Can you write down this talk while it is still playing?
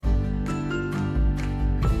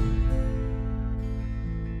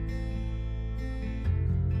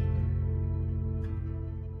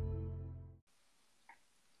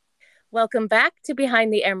Welcome back to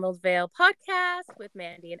Behind the Emerald Veil podcast with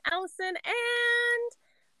Mandy and Allison and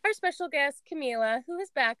our special guest, Camila, who is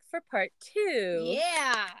back for part 2.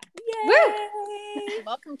 Yeah. Woo! Yay!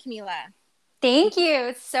 Welcome, Camila. Thank you.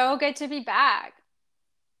 It's so good to be back.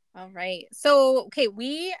 All right. So,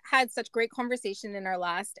 we had such great conversation in our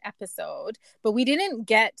last episode, but we didn't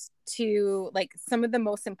get to some of the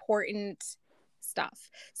most important stuff.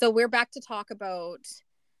 So we're back to talk about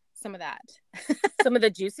some of that. Some of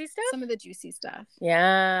the juicy stuff? Some of the juicy stuff.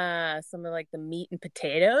 Yeah. Some of the meat and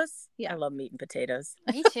potatoes. Yeah. I love meat and potatoes.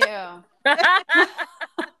 Me too. Now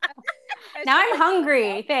I'm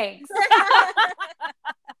hungry. Thanks.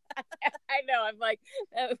 I know. I'm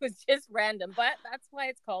that was just random, but that's why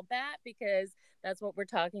it's called that, because that's what we're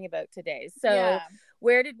talking about today. So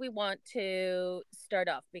where did we want to start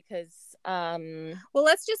off? Because well,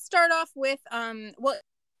 let's just start off with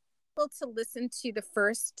to listen to the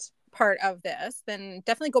first part of this, then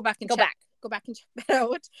definitely go back and check it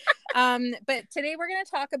out. But today we're going to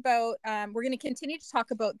talk about we're going to continue to talk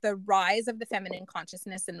about the rise of the feminine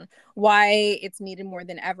consciousness and why it's needed more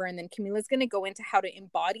than ever. And then Camila's going to go into how to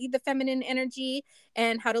embody the feminine energy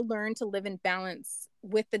and how to learn to live in balance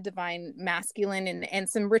with the divine masculine, and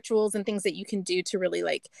some rituals and things that you can do to really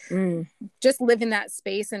just live in that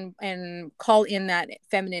space and call in that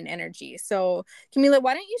feminine energy. So Camila,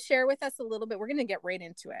 why don't you share with us a little bit? We're going to get right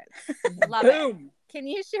into it. Love it. Can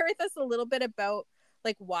you share with us a little bit about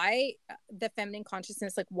why the feminine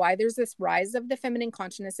consciousness, why there's this rise of the feminine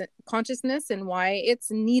consciousness and why it's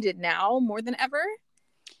needed now more than ever?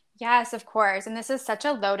 Yes, of course. And this is such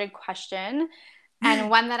a loaded question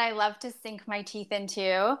and one that I love to sink my teeth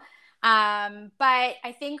into. But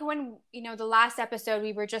I think when, the last episode,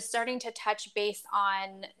 we were just starting to touch base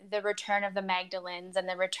on the return of the Magdalens and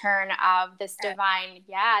the return of this divine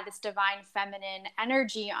feminine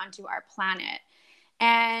energy onto our planet.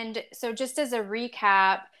 And so just as a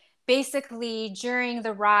recap, basically during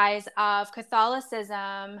the rise of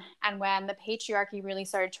Catholicism and when the patriarchy really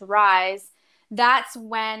started to rise, that's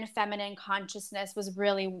when feminine consciousness was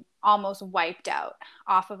really almost wiped out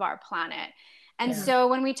off of our planet. And so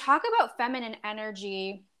when we talk about feminine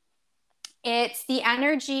energy, it's the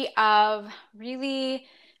energy of really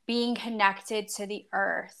being connected to the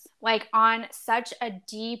earth, on such a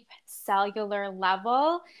deep cellular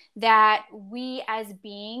level that we as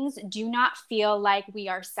beings do not feel like we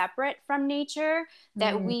are separate from nature,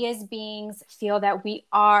 that we as beings feel that we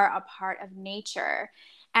are a part of nature.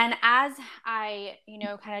 And as I,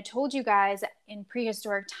 kind of told you guys in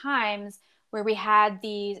prehistoric times where we had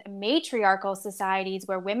these matriarchal societies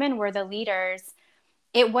where women were the leaders,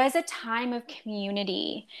 it was a time of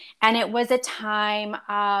community, and it was a time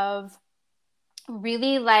of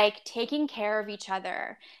really taking care of each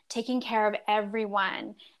other, taking care of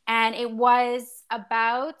everyone. And it was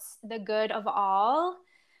about the good of all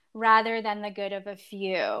rather than the good of a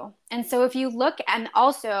few. And so if you look, and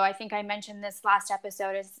also I think I mentioned this last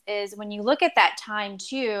episode, is when you look at that time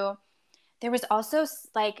too, there was also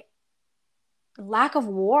lack of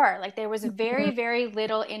war. There was very, very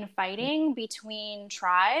little infighting between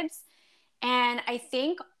tribes. And I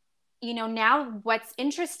think, now what's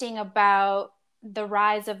interesting about the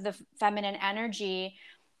rise of the feminine energy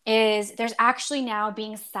is there's actually now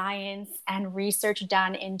being science and research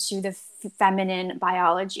done into the feminine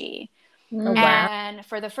biology. Oh, wow. And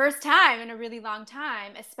for the first time in a really long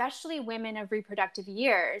time, especially women of reproductive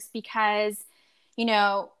years, because,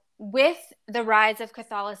 with the rise of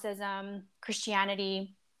Catholicism,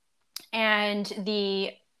 Christianity, and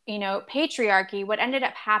the, patriarchy, what ended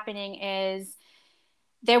up happening is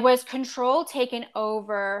there was control taken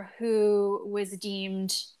over who was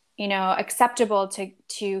deemed, acceptable to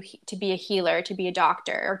be a healer, to be a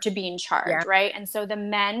doctor, or to be in charge, right? And so the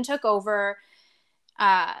men took over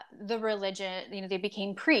the religion, they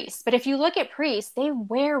became priests. But if you look at priests, they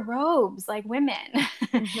wear robes like women,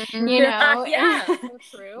 Yeah, so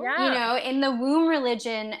true. In the womb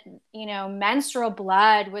religion, menstrual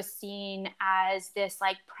blood was seen as this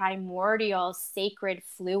primordial sacred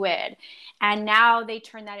fluid. And now they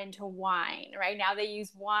turn that into wine, right? Now they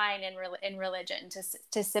use wine in religion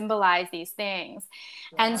to symbolize these things.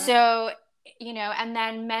 Yeah. And so, and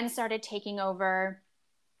then men started taking over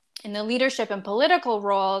in the leadership and political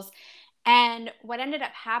roles. And what ended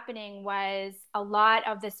up happening was a lot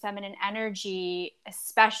of this feminine energy,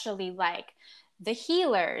 especially the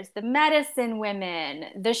healers, the medicine women,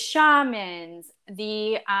 the shamans,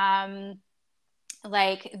 the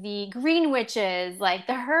green witches,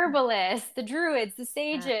 the herbalists, the druids, the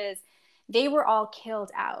sages, they were all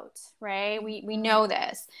killed out, right? We know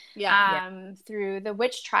this. Through the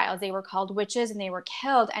witch trials, they were called witches and they were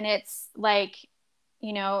killed. And it's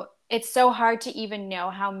it's so hard to even know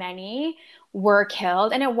how many were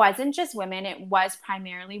killed. And it wasn't just women, it was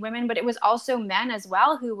primarily women, but it was also men as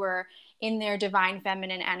well who were in their divine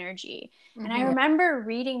feminine energy. Mm-hmm. And I remember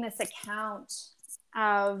reading this account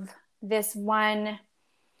of this one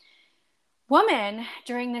woman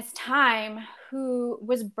during this time who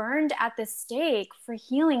was burned at the stake for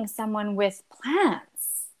healing someone with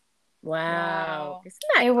plants. Wow.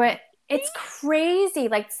 It's crazy.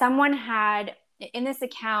 Like, someone had, in this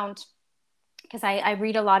account, because I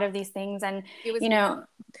read a lot of these things, and it was you.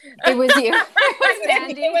 It was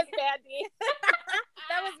Mandy. It was Mandy.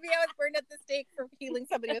 That was me. I was burned at the stake for healing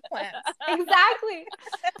somebody with plants. Exactly.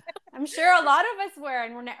 I'm sure a lot of us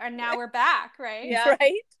were, and now we're back, right? Yeah.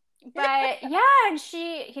 Right. But yeah, and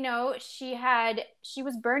she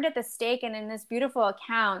was burned at the stake, and in this beautiful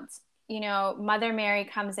account, Mother Mary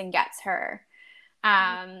comes and gets her.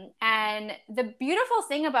 And the beautiful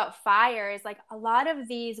thing about fire is, like, a lot of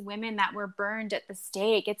these women that were burned at the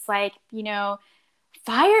stake, it's like,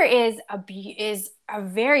 fire is a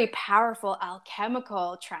very powerful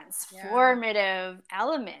alchemical transformative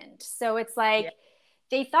element. So it's like,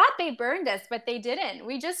 they thought they burned us, but they didn't.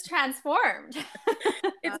 We just transformed.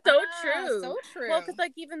 It's so true. So true. Well, because,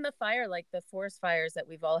 like, even the fire, like the forest fires that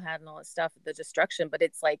we've all had and all that stuff, the destruction, but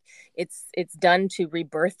it's like, it's done to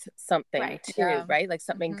rebirth something too, right? Like,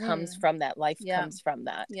 something comes from that. Life comes from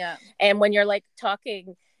that. Yeah. And when you're, like,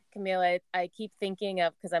 talking, Camila, I keep thinking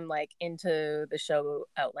of, because I'm, like, into the show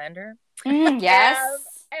Outlander. Yes.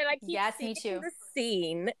 And I keep me too. The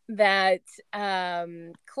scene that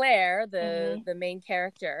Claire, the main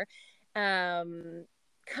character,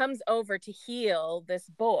 comes over to heal this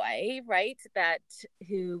boy, right?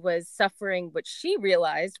 Who was suffering, which she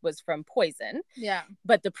realized was from poison. Yeah.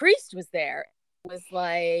 But the priest was there. Was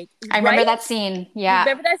like, I remember that scene. Yeah. You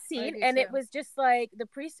remember that scene? And it was just like the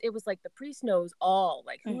priest knows all.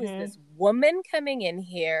 Like, who is this woman coming in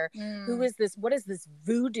here? Who is this? What is this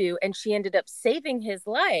voodoo? And she ended up saving his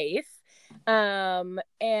life.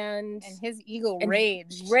 And his ego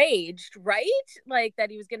raged, right? Like, that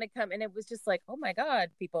he was gonna come. And it was just like, oh my God,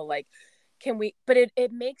 people, like, can we? But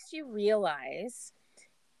it makes you realize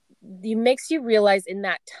in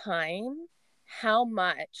that time how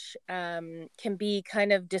much can be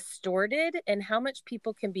kind of distorted, and how much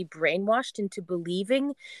people can be brainwashed into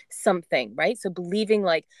believing something, right? So believing,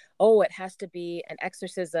 like, oh, it has to be an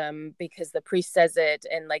exorcism because the priest says it,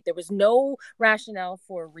 and, like, there was no rationale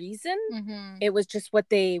for a reason. It was just what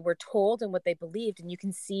they were told and what they believed, and you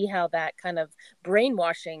can see how that kind of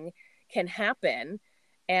brainwashing can happen,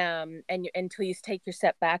 and until you take your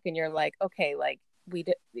step back and you're like, okay, like,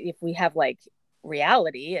 if we have, like,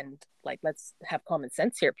 reality, and, like, let's have common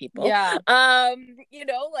sense here, people. Yeah.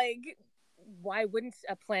 Like, why wouldn't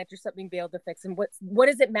a plant or something be able to fix? And what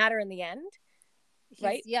does it matter in the end?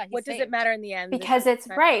 Right? What does it matter in the end? Because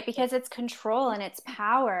it's control and it's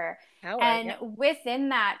power. And within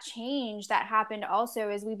that change that happened also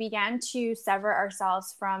is we began to sever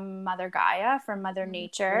ourselves from Mother Gaia, from Mother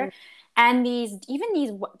Nature. And these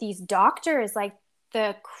doctors, like,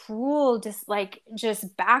 the cruel, just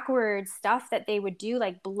backwards stuff that they would do,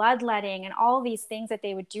 like bloodletting and all these things that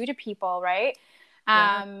they would do to people, right?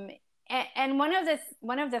 And one of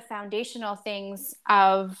the foundational things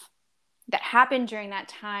that happened during that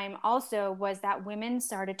time also was that women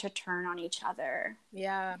started to turn on each other.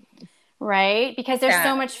 Yeah. Right? Because there's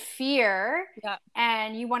so much fear,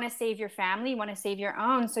 and you want to save your family, you want to save your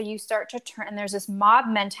own. So you start to turn, and there's this mob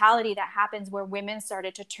mentality that happens where women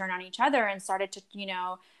started to turn on each other and started to,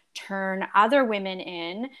 turn other women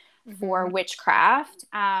in for witchcraft.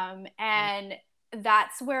 And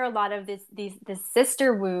that's where a lot of this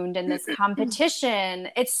sister wound and this competition,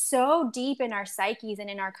 it's so deep in our psyches and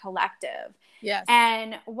in our collective. Yes.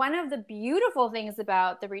 And one of the beautiful things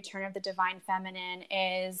about the return of the divine feminine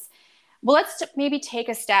is, well, let's maybe take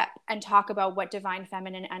a step and talk about what divine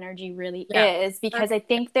feminine energy really is, because I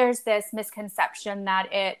think there's this misconception that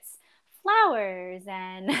it's flowers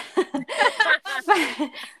and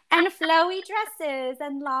and flowy dresses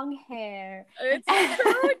and long hair. It's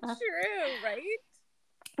so true, right?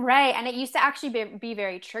 Right. And it used to actually be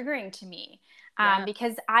very triggering to me,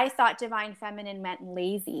 because I thought divine feminine meant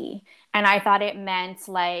lazy, and I thought it meant,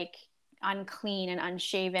 like, unclean and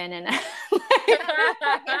unshaven and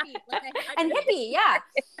hippie,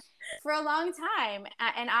 for a long time.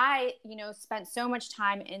 And I, spent so much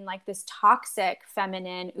time in, like, this toxic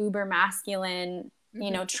feminine, uber masculine,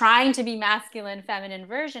 trying to be masculine feminine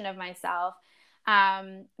version of myself.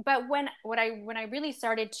 But when I really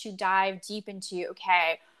started to dive deep into,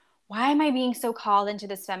 okay, why am I being so called into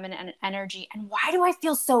this feminine energy? And why do I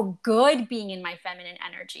feel so good being in my feminine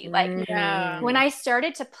energy? Like when I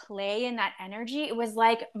started to play in that energy, it was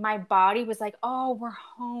like my body was like, oh, we're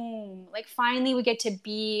home. Like finally we get to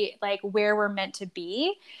be like where we're meant to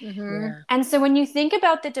be. Mm-hmm. Yeah. And so when you think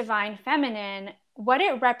about the divine feminine, what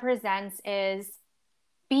it represents is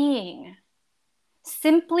being,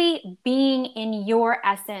 simply being in your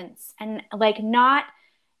essence, and like not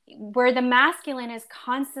where the masculine is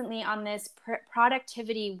constantly on this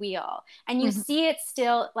productivity wheel, and you see it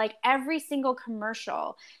still like every single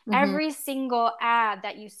commercial, every single ad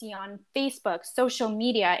that you see on Facebook, social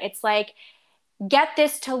media. It's like, get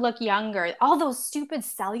this to look younger. All those stupid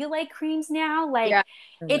cellulite creams now, like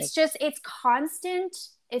it's just, it's constant.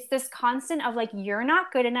 It's this constant of like, you're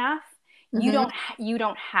not good enough. You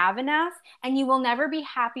don't have enough, and you will never be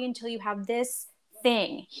happy until you have this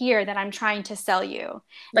thing here that I'm trying to sell you.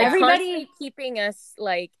 Like everybody keeping us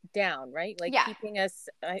like down, right? Like keeping us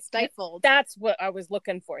stifled. That's what I was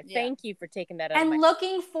looking for. Thank you for taking that out. And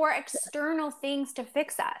looking for external things to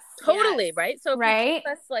fix us. Totally, right? So if right? we keep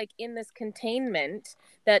us like in this containment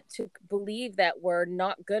that to believe that we're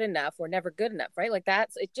not good enough, we're never good enough, right? Like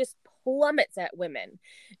it just plummets at women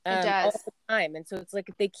it does. all the time. And so it's like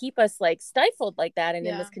if they keep us like stifled like that and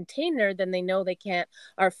in this container, then they know they can't,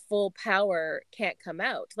 our full power can't come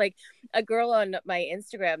out. Like a girl on my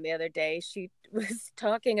Instagram the other day, she was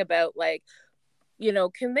talking about like, you know,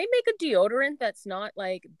 can they make a deodorant that's not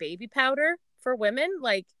like baby powder for women?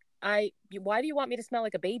 Like why do you want me to smell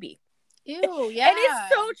like a baby? Ew, yeah. And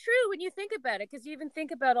it's so true when you think about it, because you even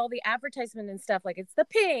think about all the advertisement and stuff, like it's the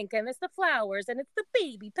pink and it's the flowers and it's the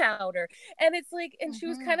baby powder, and it's like, and she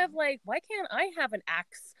was kind of like, why can't I have an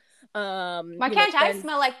Axe? Why can't I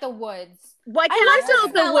smell like the woods? Why can't I smell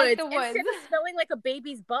the woods? Like the woods? Instead of smelling like a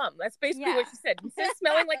baby's bum. That's basically what she said. Instead of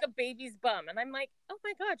smelling like a baby's bum. And I'm like, oh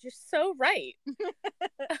my God, you're so right.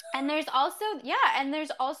 And there's also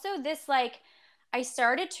this like, I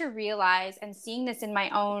started to realize, and seeing this in my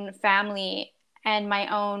own family and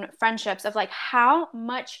my own friendships, of like how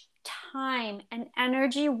much time and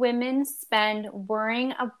energy women spend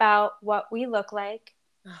worrying about what we look like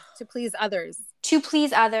to please others.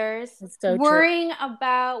 So worrying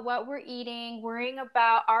about what we're eating, worrying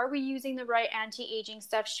about, are we using the right anti-aging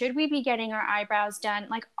stuff? Should we be getting our eyebrows done?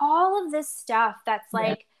 Like all of this stuff that's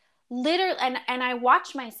like literally, and I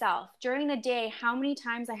watch myself during the day, how many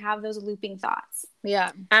times I have those looping thoughts.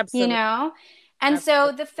 Yeah, absolutely. You know? And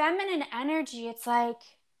so the feminine energy, it's like,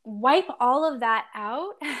 wipe all of that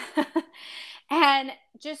out and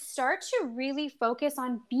just start to really focus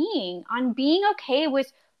on being okay with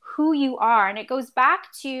who you are. And it goes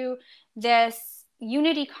back to this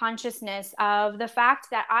unity consciousness of the fact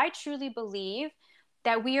that I truly believe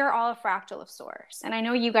that we are all a fractal of source. And I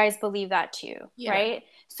know you guys believe that too, right?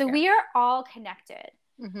 So we are all connected,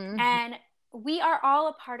 and we are all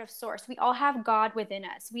a part of source. We all have God within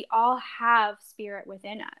us. We all have spirit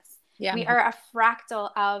within us. Yeah. We are a fractal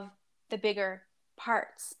of the bigger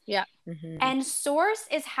parts. Yeah. And source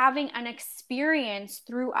is having an experience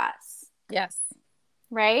through us. Yes.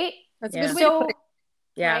 Right? That's a good way to put it.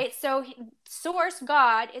 Yeah. Right? So source,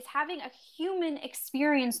 God, is having a human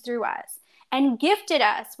experience through us, and gifted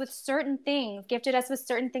us with certain things, gifted us with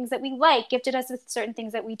certain things that we like, gifted us with certain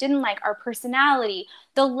things that we didn't like, our personality,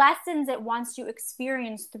 the lessons it wants to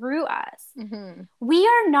experience through us. We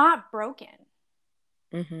are not broken.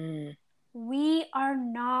 We are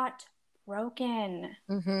not broken.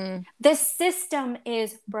 The system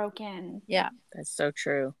is broken. Yeah, that's so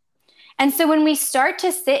true. And so when we start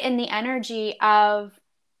to sit in the energy of,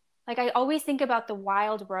 like, I always think about the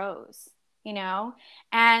wild rose, you know,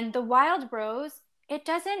 and the wild rose, it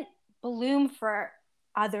doesn't bloom for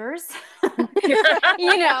others.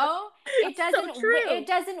 You know, it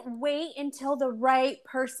doesn't wait until the right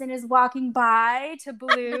person is walking by to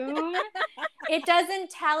bloom. It doesn't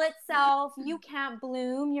tell itself, you can't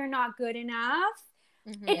bloom, you're not good enough.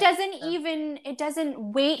 It doesn't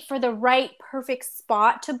wait for the right perfect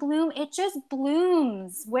spot to bloom. It just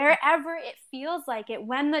blooms wherever it feels like it,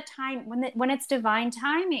 when it's divine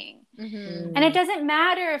timing. And it doesn't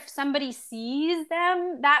matter if somebody sees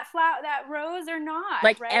that rose or not,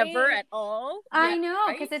 like, right? ever at all. I know,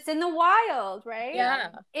 because it's in the wild, right? Yeah.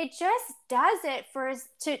 It just does it for us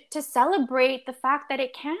to celebrate the fact that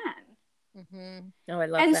it can. Oh, I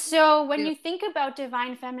love that. And so when you think about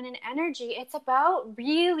divine feminine energy, it's about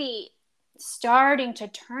really starting to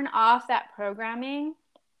turn off that programming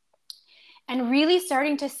and really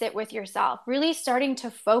starting to sit with yourself, really starting to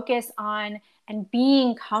focus on and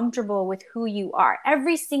being comfortable with who you are.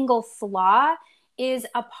 Every single flaw is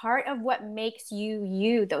a part of what makes you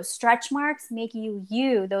you. Those stretch marks make you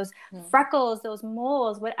you. Those freckles, those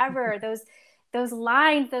moles, whatever, those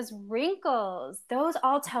lines, those wrinkles, those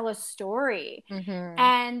all tell a story.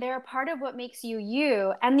 And they're a part of what makes you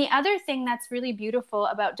you. And the other thing that's really beautiful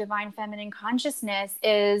about divine feminine consciousness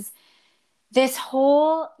is this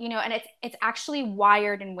whole, and it's actually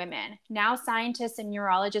wired in women. Now scientists and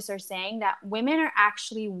neurologists are saying that women are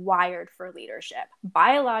actually wired for leadership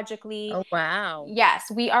biologically. Oh, wow.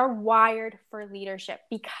 Yes, we are wired for leadership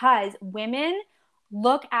because women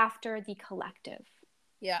look after the collective.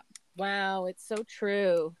 Yeah. Wow, it's so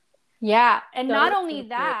true. Yeah. And so not only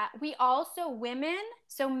that, we also, women,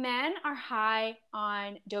 so men are high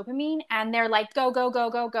on dopamine and they're like, go, go, go,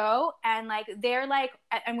 go, go. And like, they're like,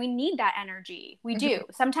 and we need that energy. We do.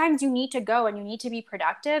 Sometimes you need to go and you need to be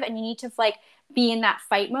productive and you need to like be in that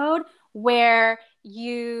fight mode where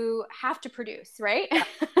you have to produce, right?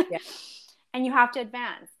 Yeah. And you have to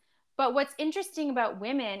advance. But what's interesting about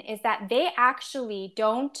women is that they actually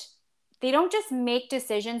don't just make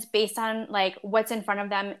decisions based on like what's in front of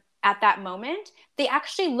them at that moment. They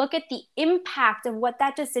actually look at the impact of what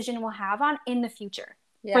that decision will have on in the future,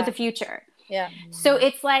 for the future. Yeah. So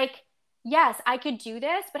it's like, yes, I could do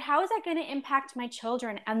this, but how is that going to impact my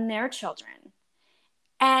children and their children?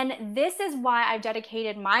 And this is why I've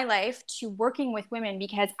dedicated my life to working with women,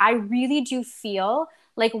 because I really do feel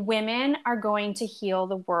like women are going to heal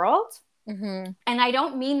the world. And I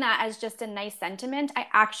don't mean that as just a nice sentiment. I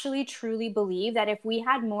actually truly believe that if we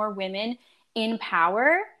had more women in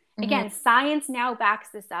power, again, science now backs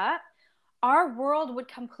this up, our world would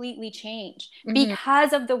completely change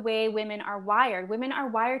because of the way women are wired. Women are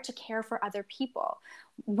wired to care for other people.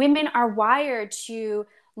 Women are wired to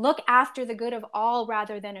look after the good of all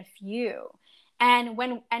rather than a few. And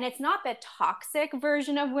it's not the toxic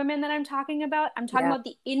version of women that I'm talking about. I'm talking about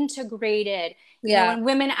the integrated, when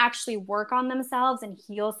women actually work on themselves and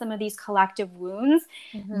heal some of these collective wounds,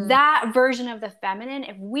 that version of the feminine,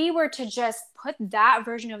 if we were to just put that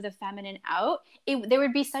version of the feminine out, there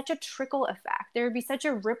would be such a trickle effect. There would be such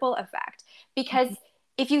a ripple effect. Because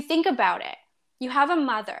if you think about it, you have a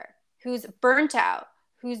mother who's burnt out,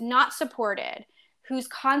 who's not supported, who's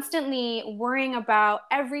constantly worrying about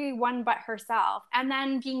everyone but herself, and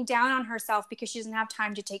then being down on herself because she doesn't have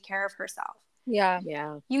time to take care of herself. Yeah.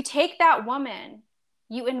 You take that woman,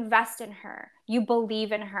 you invest in her, you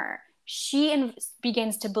believe in her. She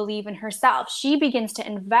begins to believe in herself. She begins to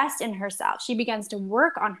invest in herself. She begins to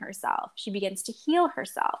work on herself. She begins to heal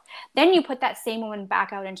herself. Then you put that same woman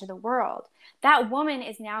back out into the world. That woman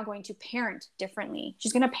is now going to parent differently.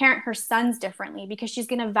 She's going to parent her sons differently because she's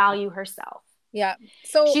going to value herself. Yeah.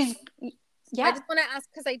 So I just want to ask,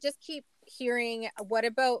 because I just keep hearing,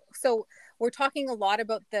 so we're talking a lot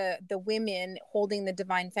about the women holding the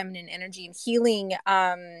divine feminine energy and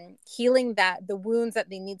healing that the wounds that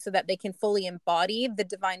they need so that they can fully embody the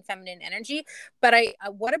divine feminine energy. But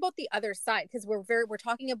what about the other side? Because we're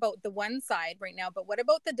talking about the one side right now, but what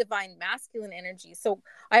about the divine masculine energy? So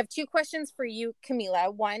I have two questions for you,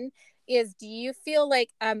 Camila. One is, do you feel like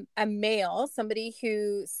a male, somebody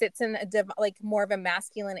who sits in like more of a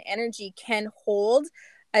masculine energy, can hold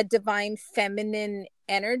a divine feminine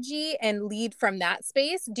energy and lead from that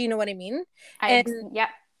space? Do you know what I mean? Yeah.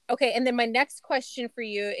 Okay. And then my next question for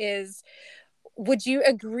you is, would you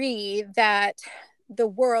agree that the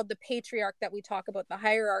world, the patriarch that we talk about, the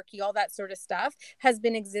hierarchy, all that sort of stuff, has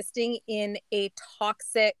been existing in a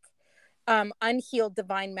toxic, unhealed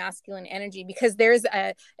divine masculine energy? Because there's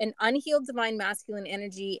an unhealed divine masculine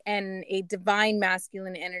energy and a divine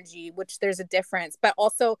masculine energy, which there's a difference. But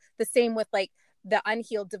also the same with like the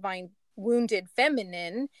unhealed divine wounded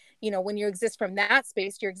feminine. When you exist from that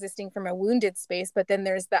space, you're existing from a wounded space. But then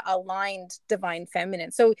there's the aligned divine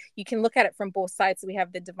feminine. So you can look at it from both sides. So we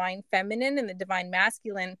have the divine feminine and the divine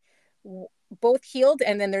masculine, both healed,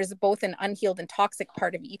 and then there's both an unhealed and toxic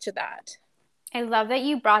part of each of that. I love that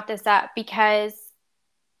you brought this up, because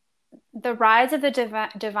the rise of the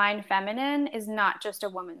divine feminine is not just a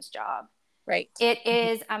woman's job. Right. It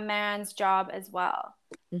is a man's job as well.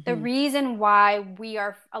 The reason why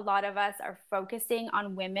a lot of us are focusing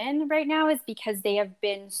on women right now is because they have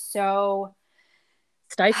been so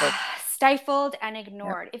stifled and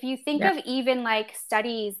ignored. If you think of even like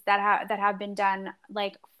studies that have been done,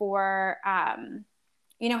 like for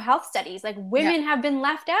health studies, like women have been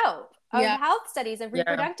left out of health studies of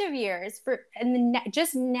reproductive years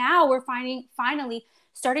just now we're finally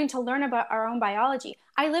starting to learn about our own biology.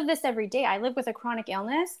 I live this every day. I live with a chronic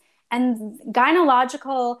illness, and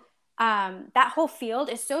gynecological, that whole field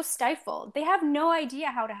is so stifled. They have no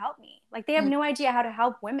idea how to help me. Like they have no idea how to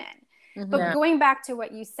help women. But going back to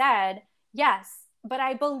what you said, yes, but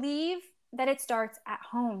I believe that it starts at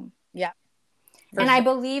home. Yeah. And I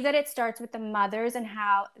believe that it starts with the mothers and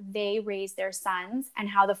how they raise their sons and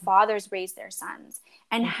how the fathers raise their sons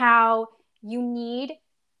and how you need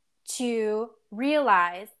to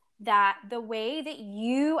realize that the way that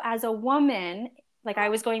you as a woman, like I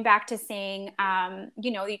was going back to saying,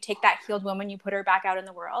 you take that healed woman, you put her back out in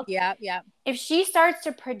the world. Yeah. Yeah. If she starts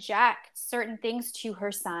to project certain things to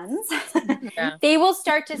her sons, they will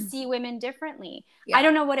start to see women differently. Yeah. I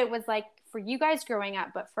don't know what it was like for you guys growing up,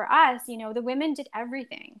 but for us, the women did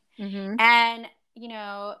everything. Mm-hmm. And,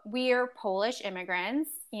 we're Polish immigrants,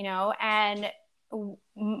 and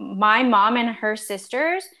my mom and her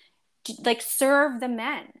sisters like serve the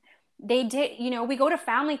men. They did, we go to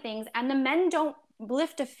family things and the men don't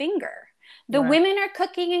lift a finger. The women are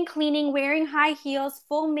cooking and cleaning, wearing high heels,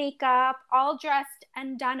 full makeup, all dressed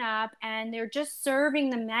and done up, and they're just serving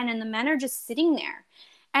the men, and the men are just sitting there.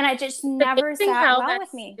 And I just never sat well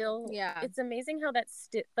with me. It's amazing how that's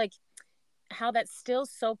how that's still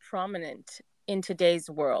so prominent in today's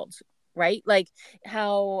world, right? Like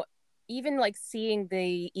how even like seeing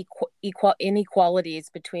the inequalities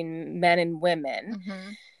between men and women,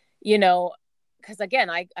 because again,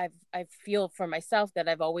 I feel for myself that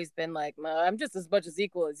I've always been like, I'm just as much as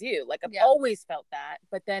equal as you. Like I've always felt that.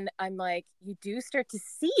 But then I'm like, you do start to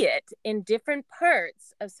see it in different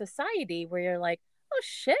parts of society where you're like, oh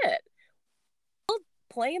shit, we're still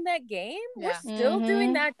playing that game. We're still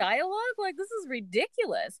doing that dialogue. Like this is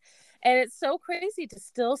ridiculous. And it's so crazy to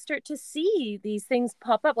still start to see these things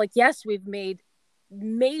pop up. Like, yes, we've made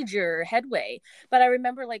major headway, but I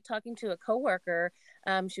remember like talking to a coworker,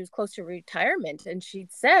 she was close to retirement, and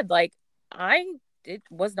she'd said like, it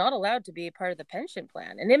was not allowed to be a part of the pension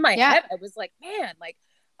plan. And in my head, I was like, man, like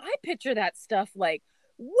I picture that stuff like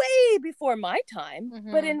way before my time,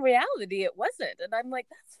 but in reality it wasn't. And I'm like,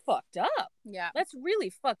 that's fucked up. Yeah, that's really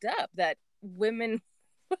fucked up that women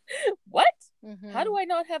what? How do I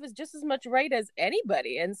not have just as much right as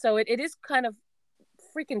anybody? And so it is kind of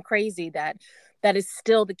freaking crazy that is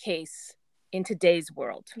still the case in today's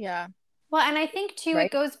world. Yeah. Well, and I think too,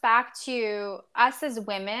 it goes back to us as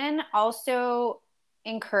women also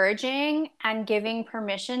encouraging and giving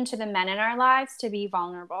permission to the men in our lives to be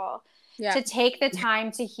vulnerable, to take the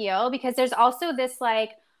time to heal, because there's also this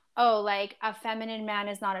like, oh, like a feminine man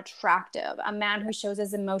is not attractive. A man who shows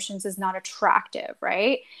his emotions is not attractive,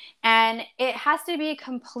 right? And it has to be a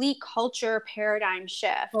complete culture paradigm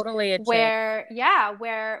shift. Totally. Where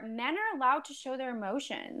men are allowed to show their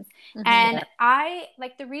emotions. And I,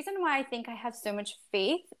 like, the reason why I think I have so much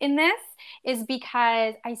faith in this is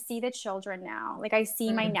because I see the children now. Like, I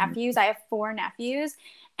see my nephews. I have 4 nephews.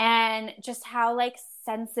 And just how, like,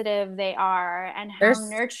 sensitive they are and how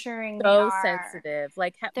nurturing they are. So sensitive.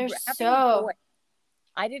 Like they're so.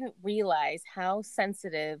 I didn't realize how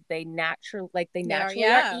sensitive they naturally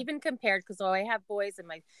are, even compared, because I have boys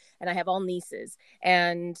and I have all nieces,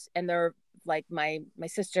 and they're like my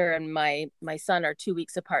sister and my son are 2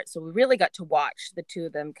 weeks apart, so we really got to watch the two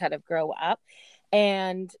of them kind of grow up,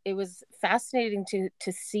 and it was fascinating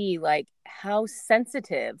to see like how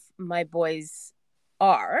sensitive my boys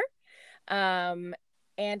are.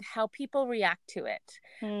 And how people react to it.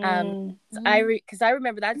 Because I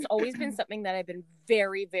remember that's always been something that I've been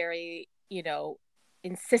very, very,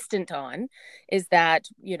 insistent on, is that,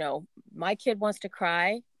 my kid wants to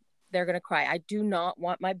cry, they're going to cry. I do not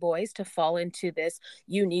want my boys to fall into this,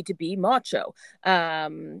 you need to be macho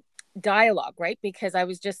dialogue, right? Because I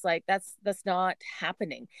was just like, that's not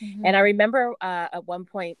happening. And I remember at one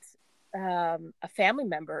point, a family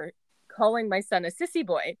member calling my son a sissy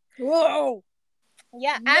boy. Whoa.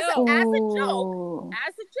 Yeah, as a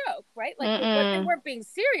joke, right? Like they weren't being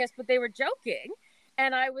serious, but they were joking.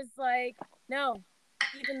 And I was like, no,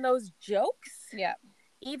 even those jokes,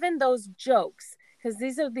 because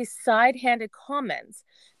these are these side-handed comments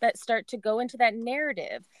that start to go into that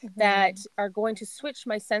narrative that are going to switch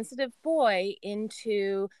my sensitive boy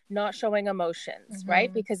into not showing emotions,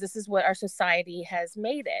 right? Because this is what our society has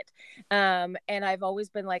made it. And I've always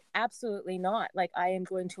been like, absolutely not. Like, I am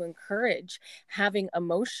going to encourage having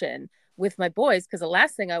emotion with my boys, because the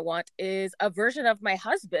last thing I want is a version of my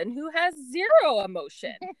husband who has zero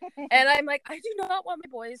emotion. And I'm like, I do not want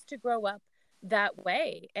my boys to grow up that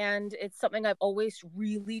way. And it's something I've always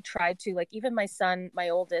really tried to, like, even my son, my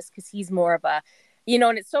oldest, because he's more of a,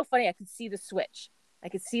 and it's so funny, I could see the switch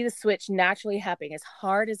naturally happening. As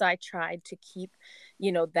hard as I tried to keep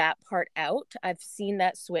that part out, I've seen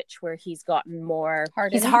that switch where he's gotten more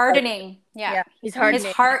he's hardening. He's hardening.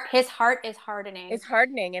 His heart is hardening. It's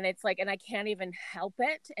hardening, and it's like, and I can't even help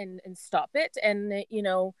it and stop it. And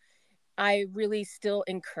I really still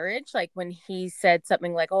encourage, like when he said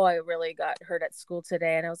something like, "Oh, I really got hurt at school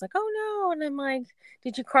today," and I was like, "Oh no," and I'm like,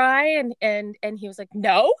 "Did you cry?" And he was like,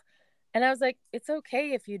 "No," and I was like, "It's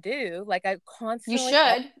okay if you do." Like I You constantly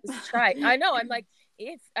should. try. I know. I'm like,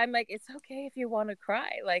 it's okay if you want to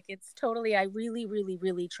cry. Like it's totally. I really, really,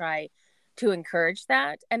 really try to encourage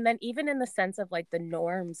that. And then even in the sense of like the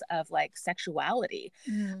norms of like sexuality,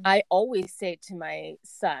 I always say to my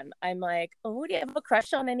son, I'm like, "Oh, do you have a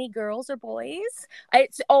crush on any girls or boys?"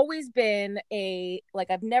 It's always been like,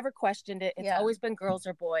 I've never questioned it. It's always been girls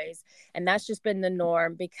or boys. And that's just been the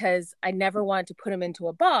norm because I never wanted to put him into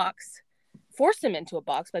a box, force him into a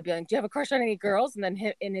box by being like, "Do you have a crush on any girls?" And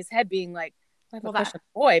then in his head being like, "I have a crush on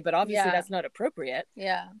a boy," but obviously that's not appropriate.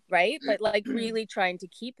 Yeah. Right. But like really trying to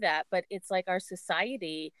keep that. But it's like our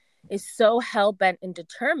society is so hell bent and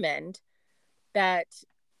determined that,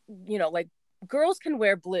 you know, like girls can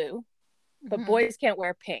wear blue, but boys can't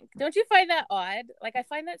wear pink. Don't you find that odd? Like I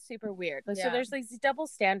find that super weird. Like, so there's like these double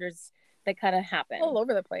standards that kind of happen all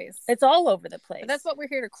over the place. It's all over the place. But that's what we're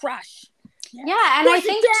here to crush. Yeah, and I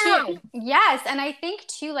think too, yes, and I think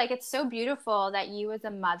too, like it's so beautiful that you as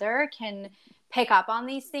a mother can pick up on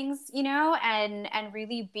these things, you know, and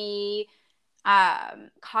really be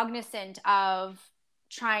cognizant of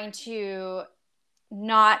trying to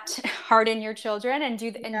not harden your children and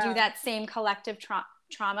do that same collective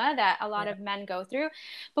trauma that a lot of men go through.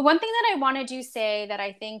 But one thing that I wanted to say that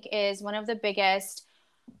I think is one of the biggest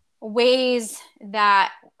ways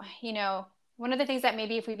that, you know, one of the things that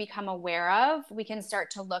maybe if we become aware of, we can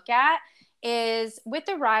start to look at is with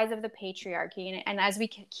the rise of the patriarchy. And as we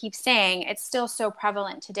keep saying, it's still so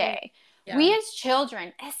prevalent today. Yeah. We as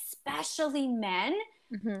children, especially men,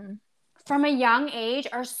 from a young age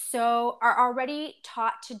are already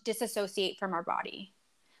taught to disassociate from our body.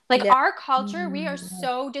 Like our culture, we are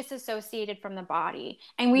so disassociated from the body,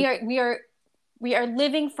 and we are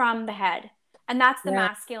living from the head, and that's the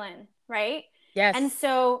masculine, right? Yes. And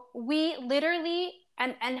so we literally,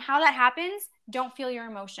 and how that happens, don't feel your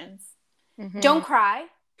emotions. Don't cry.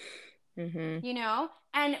 You know,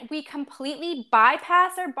 and we completely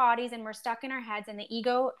bypass our bodies and we're stuck in our heads, and the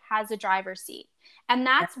ego has the driver's seat. And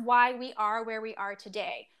that's why we are where we are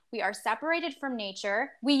today. We are separated from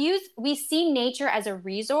nature. We see nature as a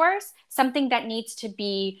resource, something that needs to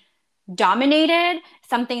be dominated,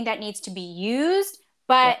 something that needs to be used.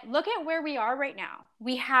 But look at where we are right now.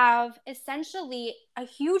 We have essentially a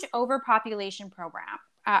huge overpopulation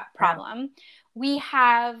problem. We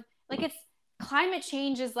have it's climate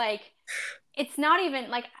change is like, it's not even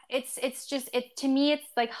like, it's just, to me, it's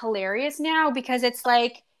like hilarious now because it's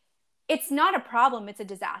like, it's not a problem. It's a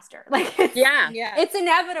disaster. Like, it's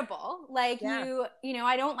inevitable. Like you know,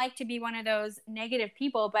 I don't like to be one of those negative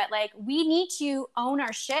people, but like, we need to own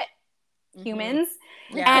our shit, humans.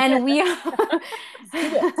 And we,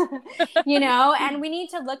 you know, and we need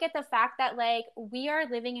to look at the fact that like, we are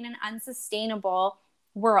living in an unsustainable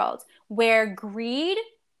world where greed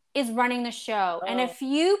is running the show. And a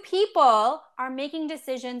few people are making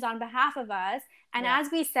decisions on behalf of us. And as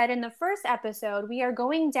we said in the first episode, we are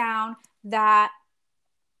going down that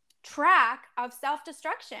track of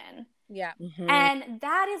self-destruction. Yeah. And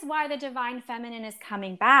that is why the Divine Feminine is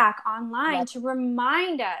coming back online to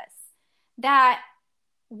remind us that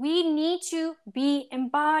we need to be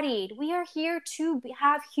embodied. We are here to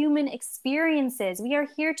have human experiences. We are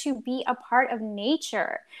here to be a part of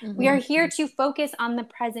nature. We are here to focus on the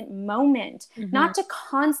present moment, not to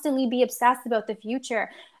constantly be obsessed about the future.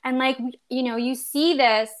 And like, you know, you see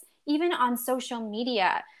this even on social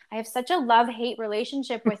media. I have such a love-hate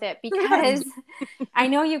relationship with it because I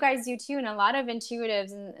know you guys do too. And a lot of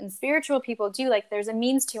intuitives and spiritual people do. Like, there's a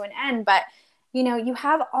means to an end. But, you know, you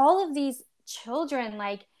have all of these children,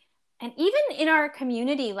 like, and even in our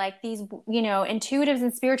community, like these, you know, intuitives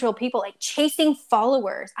and spiritual people, like chasing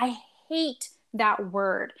followers. I hate that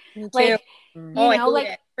word. Like, you know,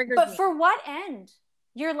 like, but for what end?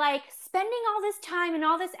 You're like spending all this time and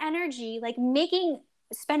all this energy, like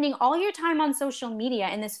spending all your time on social media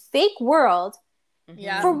in this fake world.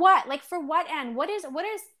 For what? Like, for what end? What is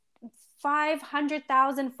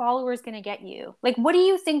 500,000 followers going to get you? Like, what do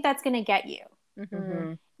you think that's going to get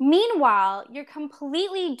you? Meanwhile, you're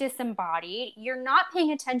completely disembodied. You're not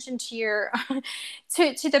paying attention to your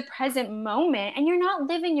to the present moment, and you're not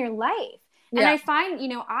living your life. And I find, you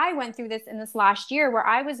know, I went through this in this last year where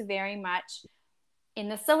I was very much in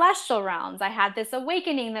the celestial realms. I had this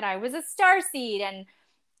awakening that I was a starseed, and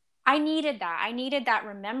I needed that. I needed that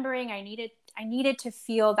remembering. I needed to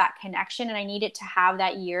feel that connection, and I needed to have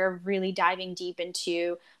that year of really diving deep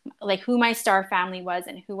into like who my star family was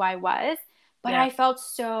and who I was. But I felt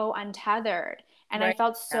so untethered. And I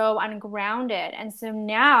felt so ungrounded. And so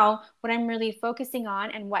now what I'm really focusing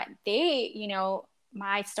on, and what they, you know,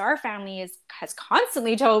 my star family has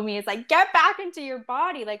constantly told me, is like, get back into your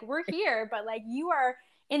body. Like, we're here, but like, you are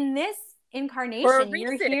in this incarnation.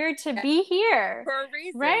 You're here to be here. For a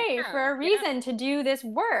reason. Right. Yeah. For a reason to do this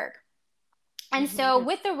work. And so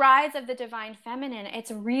with the rise of the divine feminine, it's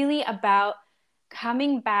really about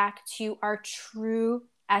coming back to our true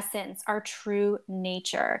essence, our true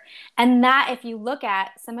nature. And that, if you look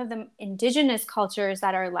at some of the indigenous cultures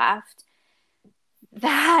that are left,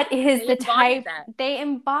 that is the type they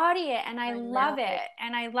embody it. And I love it.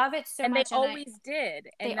 And I love it so much. They always did.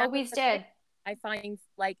 And they always did. I find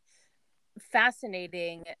like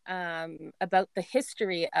fascinating about the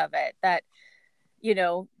history of it, that, you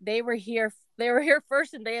know, they were here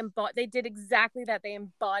first, and they did exactly that. They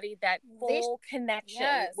embodied that full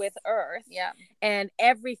connection with Earth. Yeah. And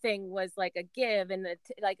everything was like a give and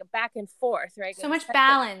like a back and forth, right? So much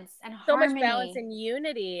balance and harmony. So much balance and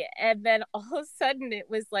unity. And then all of a sudden it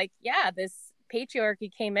was like, this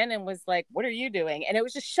patriarchy came in and was like, what are you doing? And it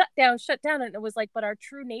was just shut down. And it was like, but our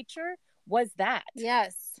true nature was that.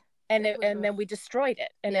 Yes. And then we destroyed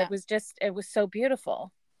it. And it was so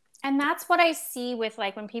beautiful. And that's what I see with,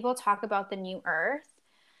 like, when people talk about the new earth,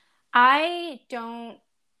 I don't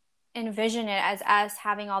envision it as us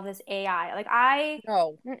having all this AI. Like, I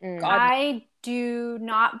do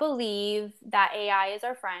not believe that AI is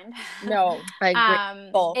our friend. No, I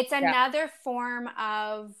agree. It's another form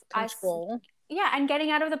of control. And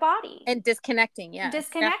getting out of the body. And disconnecting,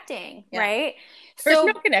 right? There's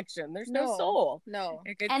no connection. There's no soul. No.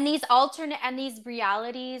 And these these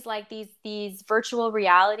realities, like these virtual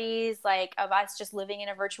realities, like of us just living in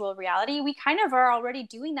a virtual reality, we kind of are already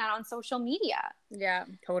doing that on social media. Yeah,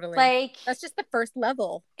 totally. Like, that's just the first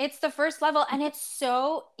level. It's the first level. And it's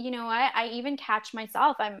so, you know what? I even catch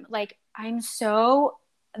myself.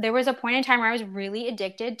 There was a point in time where I was really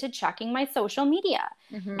addicted to checking my social media.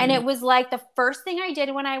 Mm-hmm. And it was like the first thing I did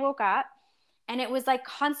when I woke up. And it was like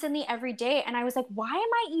constantly every day. And I was like, why am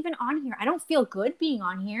I even on here? I don't feel good being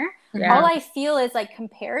on here. Yeah. All I feel is like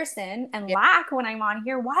comparison and lack when I'm on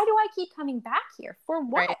here. Why do I keep coming back here? For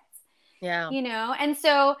what? Right. Yeah. You know? And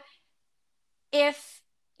so if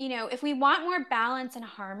we want more balance and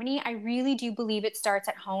harmony, I really do believe it starts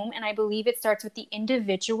at home. And I believe it starts with the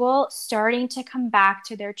individual starting to come back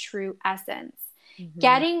to their true essence,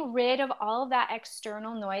 getting rid of all of that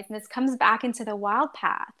external noise. And this comes back into the wild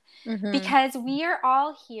path, because we are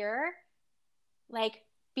all here, like,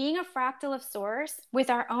 being a fractal of source with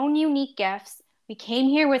our own unique gifts. We came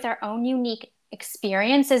here with our own unique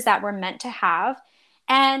experiences that we're meant to have.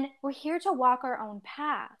 And we're here to walk our own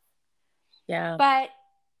path. Yeah. But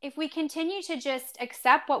if we continue to just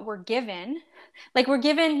accept what we're given, like we're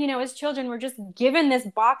given, as children, we're just given this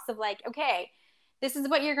box of like, okay, this is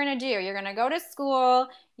what you're going to do. You're going to go to school,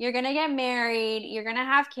 you're going to get married, you're going to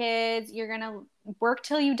have kids, you're going to work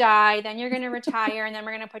till you die, then you're going to retire, and then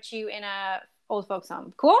we're going to put you in a old folks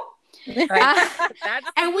home. Cool? Right.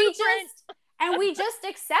 And we just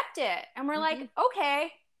accept it. And we're like,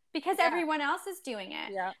 okay, because everyone else is doing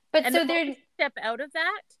it. Yeah. But and so you step out of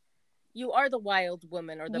that, you are the wild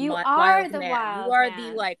woman or the wild man. You are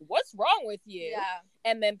the like, what's wrong with you? Yeah.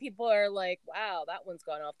 And then people are like, wow, that one's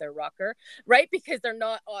gone off their rocker, right? Because they're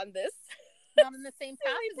not on this. Not in the same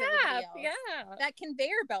path as everybody else. Yeah. That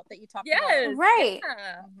conveyor belt that you talked about. Right.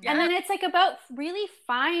 Yeah. And then it's like about really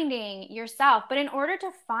finding yourself. But in order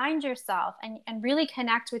to find yourself and really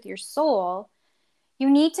connect with your soul, you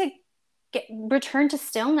need to return to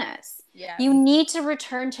stillness. Yeah. You need to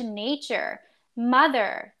return to nature.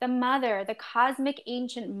 The cosmic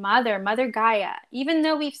ancient mother Gaia, even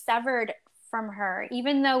though we've severed from her,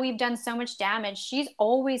 even though we've done so much damage, she's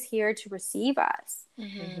always here to receive us.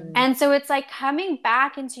 And so it's like coming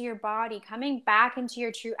back into your body, coming back into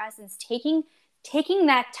your true essence, taking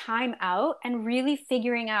that time out and really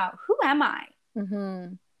figuring out, who am I?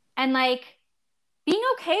 And like being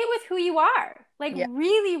okay with who you are, like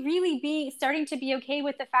really, really starting to be okay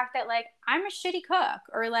with the fact that like, I'm a shitty cook,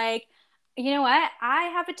 or like, you know what? I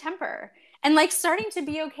have a temper, and like starting to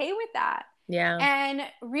be okay with that. Yeah. And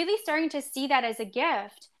really starting to see that as a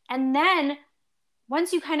gift. And then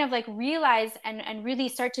once you kind of like realize and really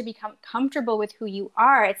start to become comfortable with who you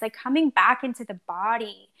are, it's like coming back into the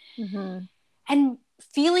body and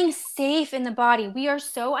feeling safe in the body. We are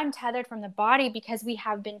so untethered from the body because we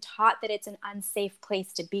have been taught that it's an unsafe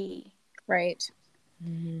place to be. Right.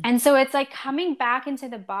 And so it's like coming back into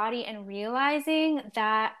the body and realizing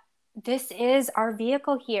that this is our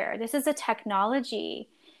vehicle here. This is a technology.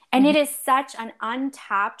 And it is such an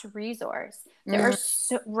untapped resource. There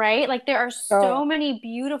are there are so many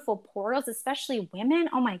beautiful portals, especially women.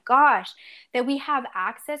 Oh my gosh, that we have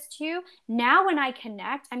access to. Now when I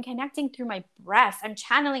connect, I'm connecting through my breast. I'm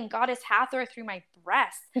channeling Goddess Hathor through my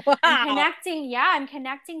breast. Wow. I'm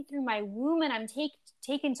connecting through my womb, and I'm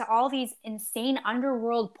taken to all these insane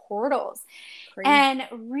underworld portals. Crazy. And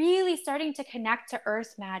really starting to connect to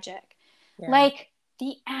earth magic. Yeah. Like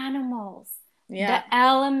the animals. Yeah. The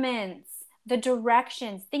elements, the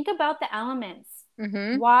directions. Think about the elements.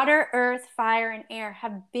 Water, earth, fire, and air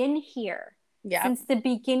have been here since the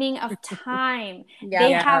beginning of time.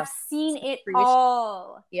 They have seen it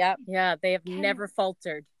all. Yeah, they have never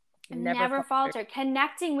faltered. Never faltered.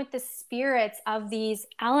 Connecting with the spirits of these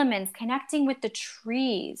elements, connecting with the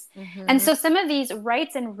trees. And so some of these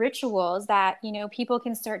rites and rituals that, you know, people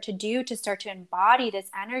can start to do to start to embody this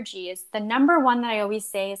energy is the number one that I always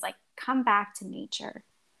say is like, come back to nature.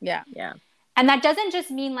 Yeah. And that doesn't just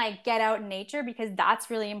mean like get out in nature, because that's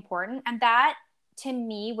really important. And that to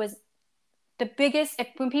me was the biggest,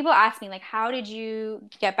 when people ask me like, how did you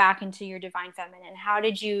get back into your divine feminine? How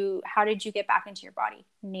did you get back into your body?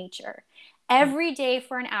 Nature. Every day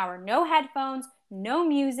for an hour, no headphones, no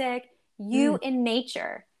music, you in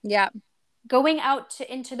nature. Yeah. Going out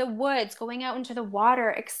into the woods, going out into the water,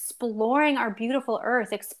 exploring our beautiful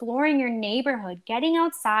earth, exploring your neighborhood, getting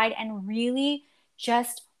outside and really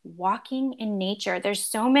just walking in nature. There's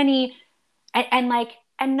so many, and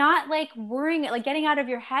not like worrying, like getting out of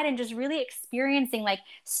your head and just really experiencing, like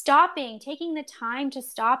stopping, taking the time to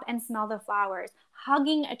stop and smell the flowers,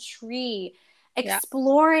 hugging a tree,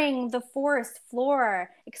 exploring the forest floor,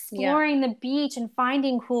 exploring the beach and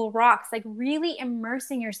finding cool rocks, like really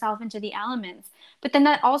immersing yourself into the elements. But then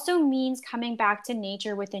that also means coming back to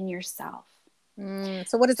nature within yourself.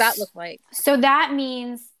 So what does that look like? So that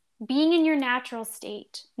means being in your natural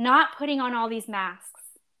state, not putting on all these masks.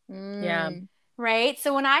 Yeah. Right.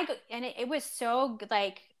 So when I go, and it was so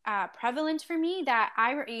like prevalent for me that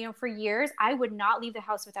for years, I would not leave the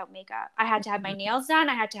house without makeup. I had to have my nails done.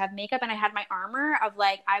 I had to have makeup, and I had my armor of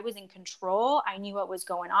like, I was in control. I knew what was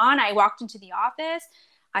going on. I walked into the office.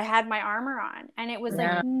 I had my armor on, and it was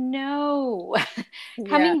like, no,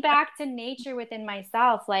 coming back to nature within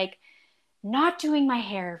myself, like not doing my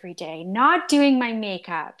hair every day, not doing my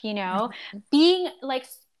makeup, you know, being like,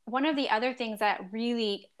 one of the other things that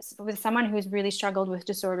really, with someone who's really struggled with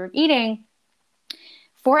disordered eating,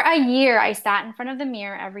 for a year, I sat in front of the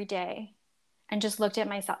mirror every day and just looked at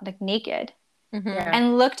myself, like naked,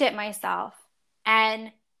 and looked at myself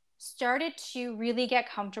and started to really get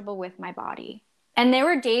comfortable with my body. And there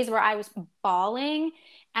were days where I was bawling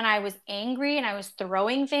and I was angry and I was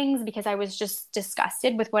throwing things because I was just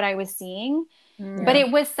disgusted with what I was seeing. But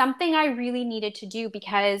it was something I really needed to do,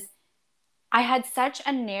 because I had such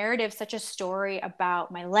a narrative, such a story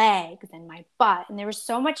about my legs and my butt. And there was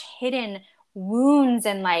so much hidden wounds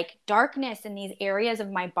and like darkness in these areas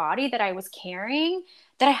of my body that I was carrying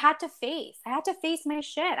that I had to face. I had to face my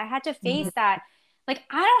shit. I had to face that. Like,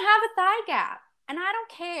 I don't have a thigh gap and I don't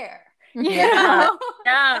care. You know?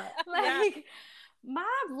 Like, my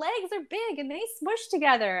legs are big and they smush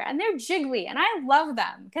together and they're jiggly and I love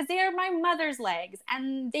them because they are my mother's legs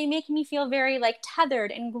and they make me feel very like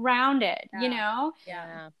tethered and grounded, you know?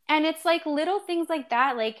 Yeah. And it's like little things like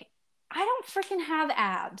that. Like, I don't freaking have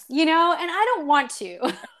abs, you know, and I don't want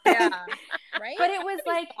to. Yeah. Right. But it was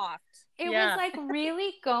like, it was like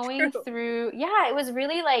really going through. Yeah. It was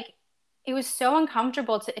really like, it was so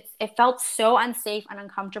uncomfortable it felt so unsafe and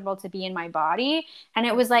uncomfortable to be in my body. And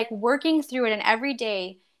it was like working through it. And every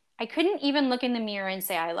day I couldn't even look in the mirror and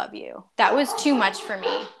say, I love you. That was too much for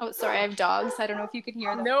me. Oh, sorry. I have dogs. I don't know if you can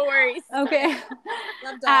hear them. No worries. Okay.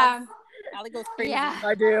 Love dogs. Allie goes crazy. Yeah.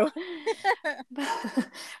 I do.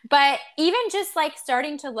 But even just like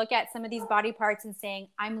starting to look at some of these body parts and saying,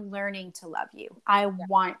 I'm learning to love you. I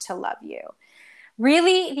want to love you.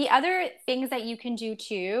 Really, the other things that you can do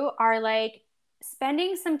too are like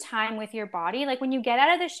spending some time with your body. Like when you get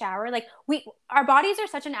out of the shower, like our bodies are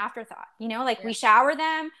such an afterthought, you know, like we shower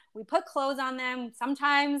them, we put clothes on them.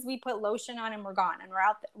 Sometimes we put lotion on and we're gone and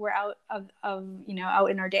we're out of, you know,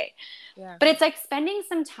 out in our day. Yeah. But it's like spending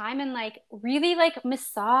some time and like really like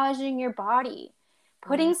massaging your body,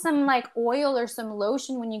 putting some like oil or some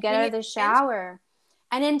lotion when you get out of the shower.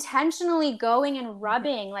 And intentionally going and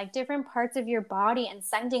rubbing like different parts of your body and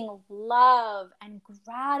sending love and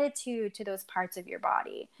gratitude to those parts of your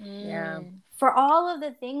body. Yeah. For all of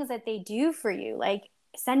the things that they do for you, like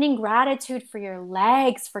sending gratitude for your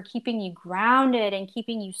legs, for keeping you grounded and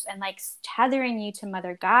keeping you and like tethering you to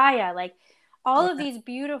Mother Gaia, like all of these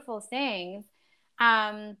beautiful things.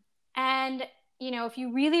 And if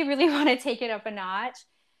you really, really want to take it up a notch,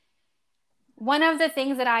 one of the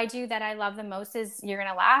things that I do that I love the most is, you're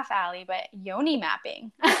going to laugh, Allie, but yoni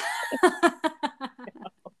mapping. Because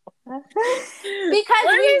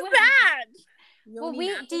what is that? Well, when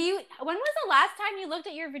was the last time you looked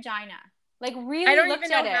at your vagina? Like, really I don't looked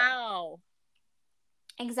even at know it? how.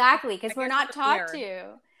 Exactly, because we're not taught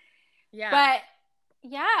to. Yeah.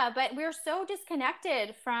 But we're so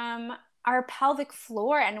disconnected from our pelvic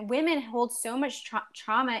floor, and women hold so much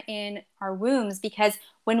trauma in our wombs, because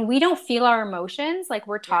when we don't feel our emotions, like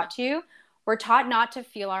we're taught not to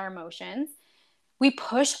feel our emotions. We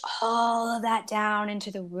push all of that down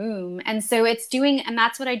into the womb. And so and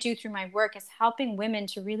that's what I do through my work, is helping women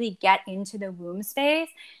to really get into the womb space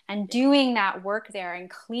and doing that work there and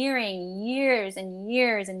clearing years and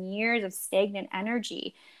years and years of stagnant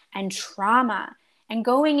energy and trauma, and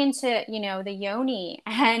going into, the yoni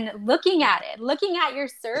and looking at your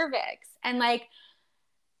cervix. And like,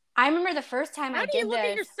 I remember the first time I did this. How do you look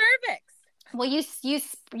at your cervix? Well,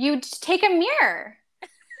 you take a mirror.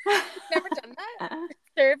 Never done that.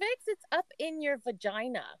 Cervix, it's up in your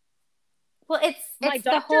vagina. Well, it's my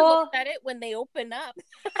doctor looks at it when they open up.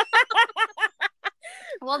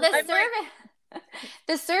 Well,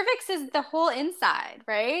 the cervix is the whole inside,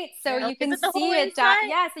 right? So you can see it.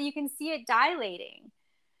 So you can see it dilating.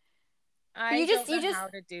 I don't know how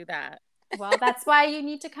to do that. Well, that's why you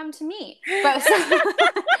need to come to me. But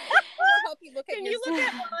help you look at Can you look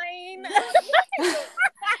at mine?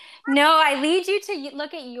 No, I lead you to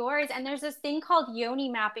look at yours. And there's this thing called yoni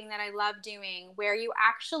mapping that I love doing, where you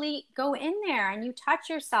actually go in there and you touch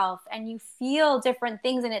yourself and you feel different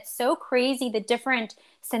things. And it's so crazy, the different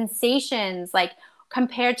sensations, like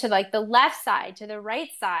compared to like the left side to the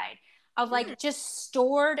right side of like just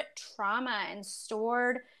stored trauma and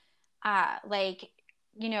stored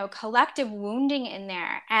collective wounding in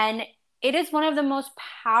there. And it is one of the most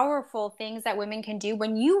powerful things that women can do.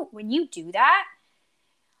 When you do that,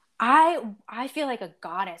 I feel like a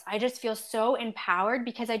goddess. I just feel so empowered,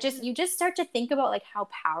 because you just start to think about like how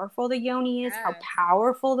powerful the yoni is, how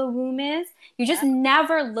powerful the womb is. You just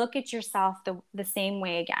never look at yourself the same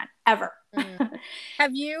way again, ever.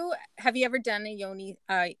 Have you ever done a yoni?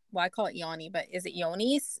 I call it yoni, but is it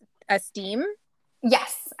yoni? A steam?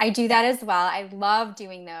 Yes, I do that as well. I love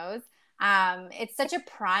doing those. It's such a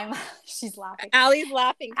prime. She's laughing. Allie's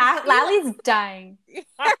laughing. Allie's dying.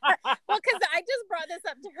 Well, because I just brought this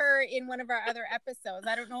up to her in one of our other episodes.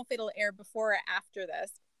 I don't know if it'll air before or after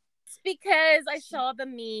this. It's because I saw the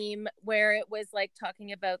meme where it was like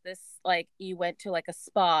talking about this, like you went to like a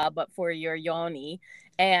spa, but for your yoni,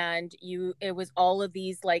 and it was all of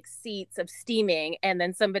these like seats of steaming, and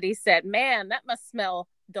then somebody said, "Man, that must smell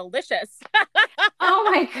delicious." Oh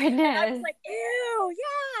my goodness. I was like, ew,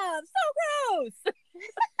 yeah, so gross.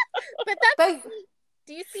 But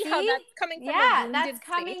do you see how that's coming from a wounded that's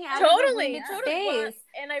coming space? out of a wounded space.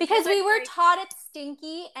 And because we were taught it's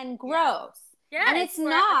stinky and gross. Yeah, and it's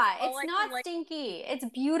not stinky. It's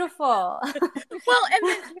beautiful. Well, and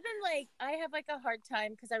then even like I have like a hard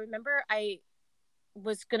time, because I remember I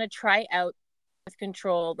was gonna try out birth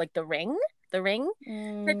control, like the ring type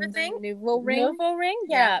of thing. Nuvo ring.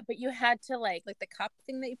 Yeah, but you had to like the cup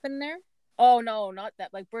thing that you put in there. Oh no, not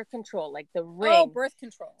that. Like birth control, like the ring. Oh, birth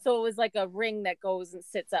control. So it was like a ring that goes and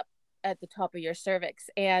sits up at the top of your cervix,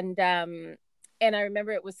 and I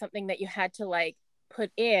remember it was something that you had to like put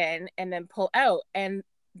in and then pull out, and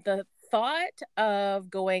the thought of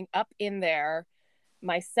going up in there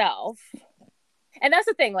myself, and that's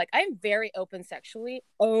the thing. Like I'm very open sexually,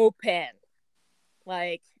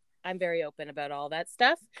 like I'm very open about all that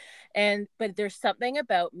stuff, but there's something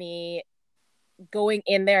about me going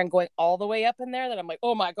in there and going all the way up in there that I'm like,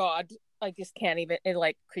 oh my god, I just can't even. It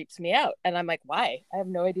like creeps me out, and I'm like, why? I have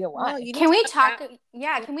no idea why. Can we talk?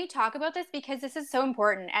 Can we talk about this, because this is so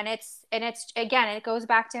important, and it's again, it goes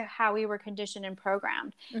back to how we were conditioned and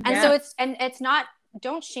programmed, and so it's not.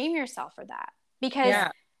 Don't shame yourself for that, because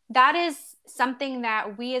that is something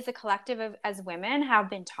that we as a collective as women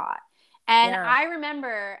have been taught. And I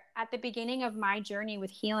remember at the beginning of my journey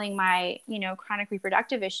with healing my, chronic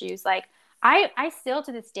reproductive issues, like I still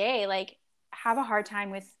to this day, like have a hard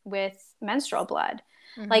time with menstrual blood.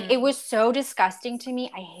 Like it was so disgusting to me.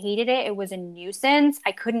 I hated it. It was a nuisance.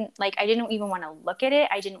 I didn't even want to look at it.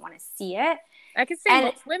 I didn't want to see it. I can say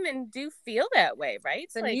most women do feel that way, right?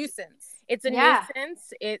 It's a nuisance. It's a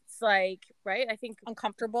nuisance. It's like, right? I think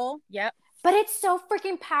uncomfortable. Yep. But it's so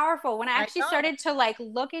freaking powerful. When I actually started to like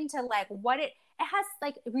look into like what it, has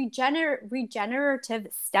like regenerative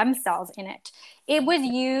stem cells in it. It was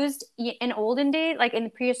used in olden days, like in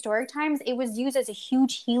prehistoric times, it was used as a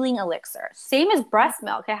huge healing elixir. Same as breast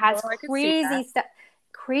milk. It has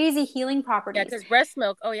crazy healing properties. Yeah, because breast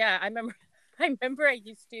milk, oh yeah, I remember I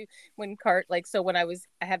used to, when I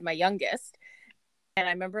had my youngest, and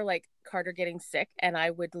I remember like Carter getting sick, and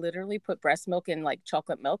I would literally put breast milk in like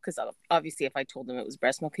chocolate milk, because obviously if I told him it was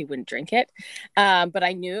breast milk, he wouldn't drink it. But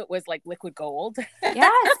I knew it was like liquid gold.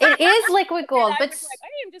 Yes, it is liquid gold. But was like, I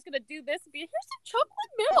am just gonna do this. Here's some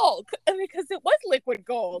chocolate milk, because it was liquid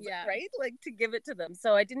gold, right? Like, to give it to them.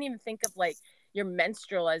 So I didn't even think of like your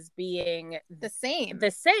menstrual as being the same.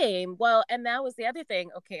 Well, and that was the other thing.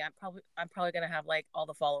 Okay, I'm probably gonna have like all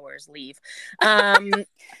the followers leave.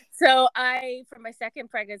 So for my second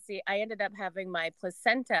pregnancy, I ended up having my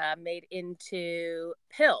placenta made into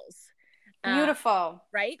pills. Beautiful.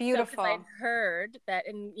 Right? Beautiful. So, I'd heard that,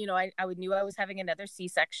 and I knew I was having another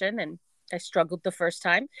C-section, and I struggled the first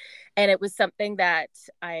time, and it was something that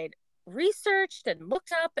I'd researched and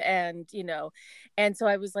looked up, and so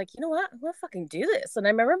I was like, you know what, I'm gonna fucking do this. And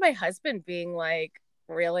I remember my husband being like,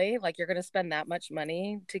 really? Like, you're gonna spend that much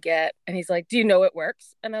money to get? And he's like, do you know it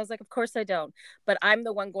works? And I was like, of course I don't, but I'm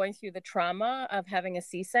the one going through the trauma of having a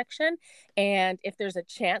C-section, and if there's a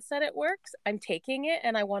chance that it works, I'm taking it,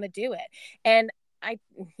 and I want to do it. And I,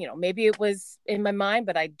 maybe it was in my mind,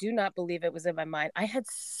 but I do not believe it was in my mind. I had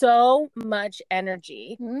so much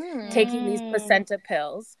energy taking these placenta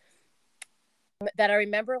pills that I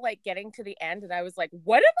remember like getting to the end, and I was like,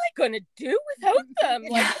 what am I going to do without them?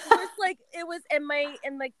 Like,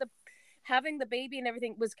 the having the baby and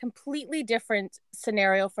everything was completely different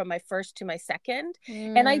scenario from my first to my second.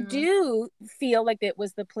 And I do feel like it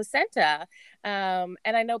was the placenta. And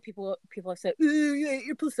I know people have said, you ate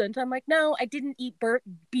your placenta. I'm like, no, I didn't eat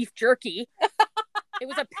beef jerky. It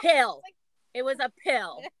was a pill. It was a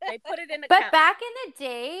pill. They put it in a But back in the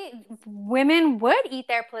day, women would eat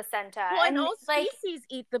their placenta. Well, and all species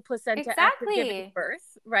eat the placenta after giving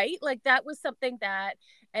birth, right? Like, that was something that,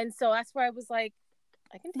 and so that's where I was like,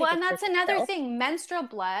 I can take and that's another thing. Menstrual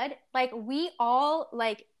blood, like, we all,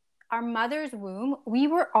 like, our mother's womb, we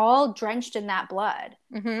were all drenched in that blood.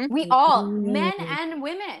 We all, men and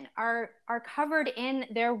women, are covered in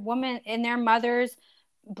their mother's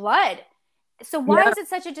blood. So why is it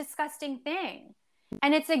such a disgusting thing?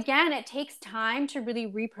 And it takes time to really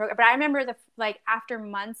reprogram. But I remember after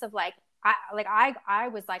months of I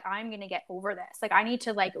was like, I'm going to get over this. Like, I need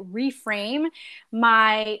to like reframe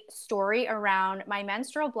my story around my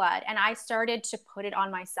menstrual blood. And I started to put it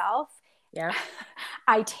on myself. Yeah.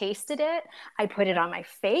 I tasted it. I put it on my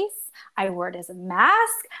face. I wore it as a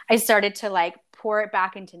mask. I started to like pour it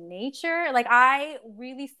back into nature. Like,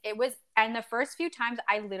 and the first few times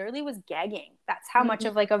I literally was gagging. That's how much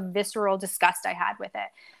of like a visceral disgust I had with it.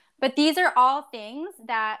 But these are all things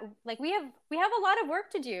that like we have a lot of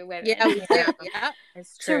work to do with. Yeah,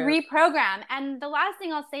 it's true. To reprogram. And the last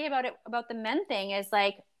thing I'll say about the men thing is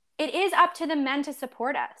like, it is up to the men to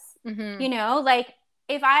support us. Like,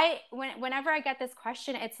 whenever I get this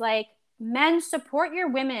question, it's like, men, support your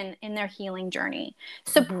women in their healing journey.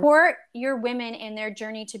 Support your women in their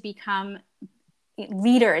journey to become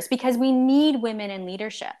leaders, because we need women in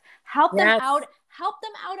leadership. Help them out at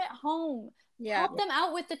home. Help them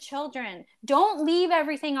out with the children. Don't leave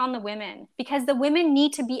everything on the women, because the women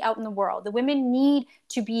need to be out in the world. The women need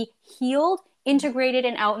to be healed, integrated,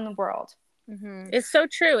 and out in the world. It's so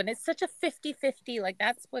true. And it's such a 50-50. Like,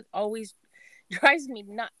 that's what always drives me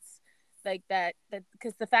nuts. Like that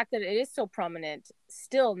because the fact that it is so prominent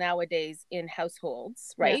still nowadays in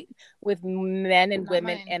households, right? With men and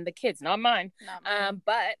women and the kids. Not mine.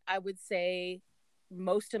 But I would say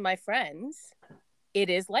most of my friends,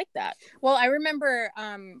 it is like that. Well, I remember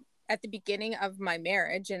at the beginning of my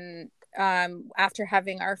marriage, and after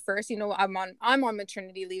having our first, I'm on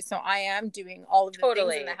maternity leave, so I am doing all of the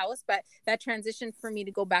things in the house, but that transition for me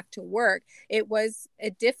to go back to work, it was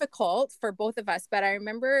difficult for both of us. But I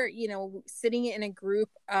remember sitting in a group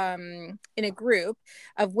of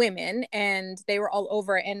women, and they were all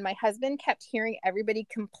over, and my husband kept hearing everybody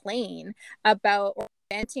complain about or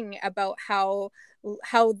venting about how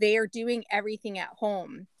they are doing everything at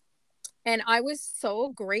home. And I was so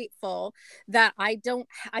grateful that I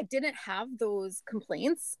didn't have those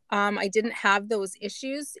complaints. I didn't have those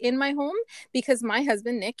issues in my home, because my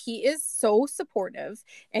husband, Nick, he is so supportive,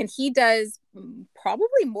 and he does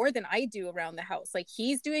probably more than I do around the house. Like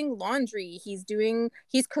he's doing laundry, he's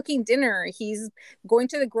cooking dinner, he's going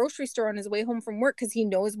to the grocery store on his way home from work because he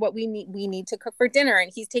knows what we need to cook for dinner,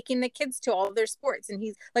 and he's taking the kids to all of their sports, and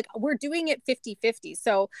he's like, we're doing it 50-50.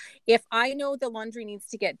 So if I know the laundry needs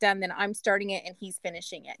to get done, then I'm starting it and he's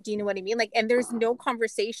finishing it. Do you know what I mean? Like, and there's no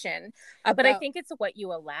conversation about... But I think it's what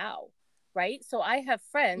you allow, right? So I have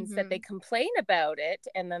friends that they complain about it,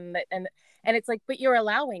 and then and it's like, but you're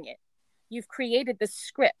allowing it. You've created the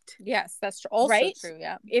script. Yes, that's also right? True.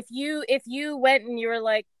 Yeah. If you went and you were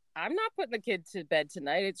like, I'm not putting the kid to bed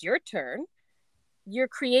tonight, it's your turn. You're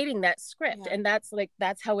creating that script. And that's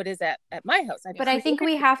how it is at my house. But I think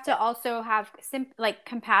we have to also have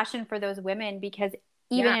compassion for those women, because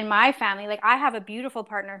even in my family, like I have a beautiful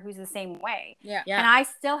partner who's the same way. Yeah. And I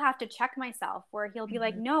still have to check myself, where he'll be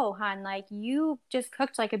like, no, hon, like you just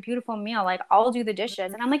cooked like a beautiful meal. Like I'll do the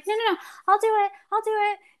dishes. And I'm like, no, I'll do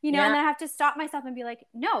it. You know, and then I have to stop myself and be like,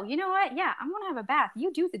 no, you know what? Yeah, I'm going to have a bath.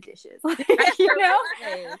 You do the dishes. You know?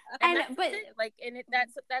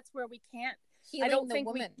 That's where we can't. Healing the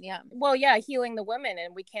woman. Healing the women.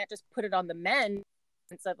 And we can't just put it on the men.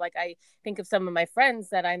 Instead, like I think of some of my friends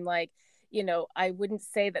that I'm like, you know, I wouldn't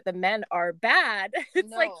say that the men are bad.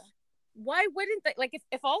 It's like, why wouldn't they? Like,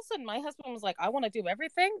 if all of a sudden my husband was like, I want to do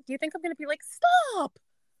everything, do you think I'm going to be like, stop,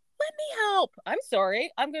 let me help? I'm sorry.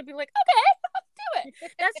 I'm going to be like, okay, I'll do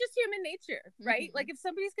it. That's just human nature, right? Like, if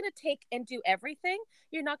somebody's going to take and do everything,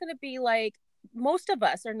 you're not going to be like, most of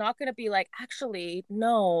us are not going to be like, actually,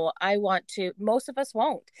 no, I want to. Most of us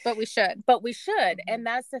won't. But we should. And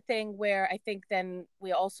that's the thing where I think then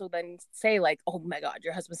we also then say like, oh my God,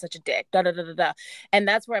 your husband's such a dick. Da, da, da, da, da. And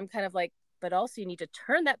that's where I'm kind of like, but also you need to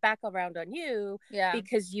turn that back around on you,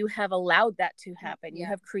 because you have allowed that to happen. You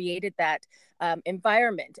have created that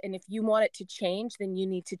environment. And if you want it to change, then you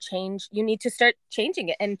need to change. You need to start changing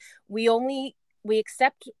it. And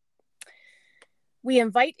we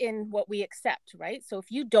invite in what we accept, right? So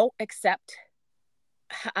if you don't accept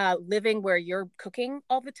living where you're cooking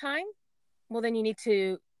all the time, well, then you need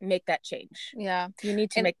to make that change. Yeah. You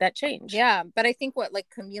need to make that change. Yeah. But I think what like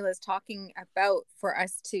Camila is talking about, for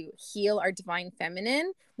us to heal our divine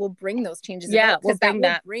feminine, will bring those changes. Yeah. Because that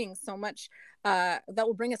will bring so much, that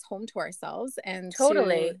will bring us home to ourselves and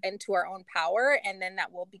to our own power. And then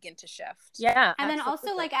that will begin to shift. Yeah. And then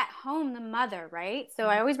also like at home, the mother, right? So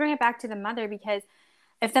I always bring it back to the mother, because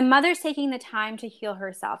if the mother's taking the time to heal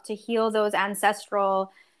herself, to heal those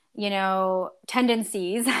ancestral, you know,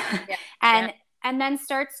 tendencies, and then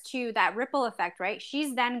starts to that ripple effect, right?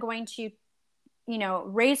 She's then going to, you know,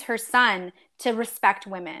 raise her son to respect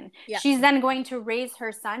women. Yeah. She's then going to raise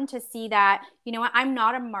her son to see that, you know what, I'm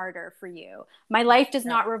not a martyr for you. My life does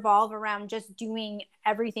not revolve around just doing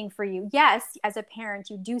everything for you. Yes, as a parent,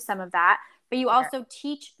 you do some of that, but you also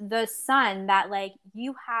teach the son that like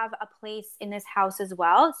you have a place in this house as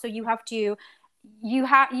well. So you have to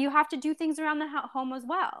do things around the home as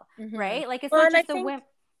well, right? Like it's not just the women.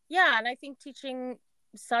 Yeah, and I think teaching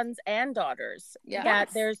sons and daughters that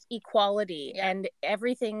there's equality and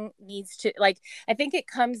everything needs to, like, I think it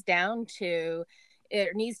comes down to,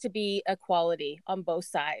 it needs to be equality on both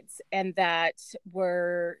sides, and that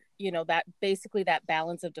we're, you know, that basically that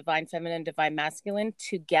balance of divine feminine, divine masculine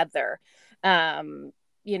together,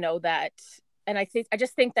 you know, that, and I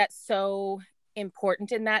just think that's so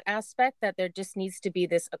important in that aspect, that there just needs to be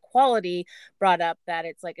this equality brought up, that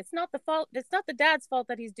it's like, it's not the dad's fault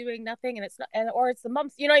that he's doing nothing, and it's not, or it's the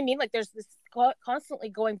mom's, you know what I mean? Like there's this constantly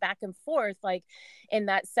going back and forth, like in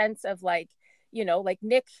that sense of like, you know, like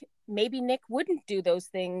maybe Nick wouldn't do those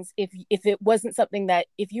things if it wasn't something that,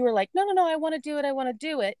 if you were like, no, I want to do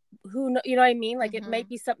it, who know, you know what I mean? Like it might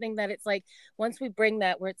be something that it's like, once we bring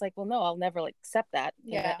that, where it's like, well, no, I'll never like accept that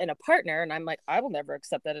in a partner. And I'm like, I will never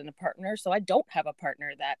accept that in a partner. So I don't have a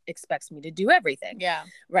partner that expects me to do everything. Yeah.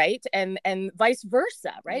 Right. And vice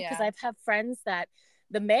versa. Right. Because I've had friends that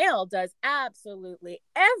the male does absolutely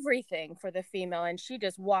everything for the female, and she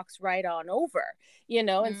just walks right on over, you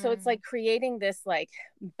know? And so it's like creating this like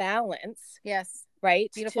balance. Yes.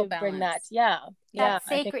 Right. Beautiful to balance. bring that. That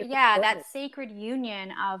sacred, that sacred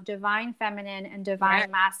union of divine feminine and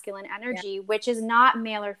divine masculine energy, which is not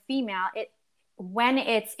male or female. When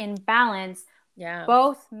it's in balance,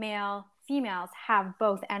 both females have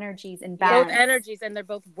both energies in balance. Both energies, and they're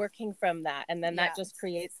both working from that, and then that just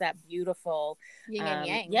creates that beautiful yin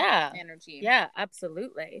and yang energy. Yeah,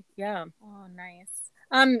 absolutely. Yeah. Oh, nice.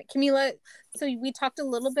 Camila, so we talked a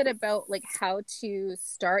little bit about like how to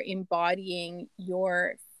start embodying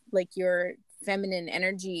your feminine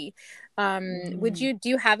energy. Do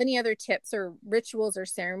you have any other tips or rituals or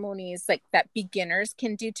ceremonies like that beginners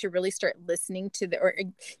can do to really start listening to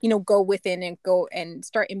go within and go and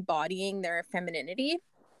start embodying their femininity?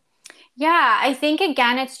 Yeah, I think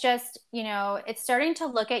again, it's just, it's starting to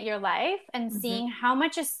look at your life and seeing how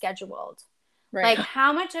much is scheduled. Right. Like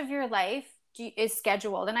how much of your life is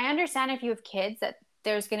scheduled. And I understand if you have kids that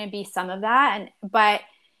there's going to be some of that, but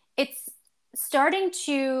it's starting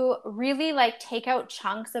to really like take out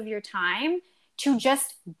chunks of your time to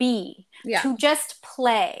just be, to just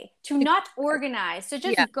play, to not organize, to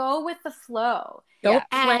just go with the flow. Don't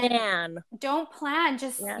plan.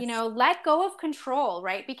 Just, let go of control,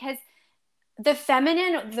 right? Because the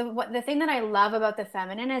feminine, the thing that I love about the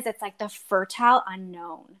feminine is it's like the fertile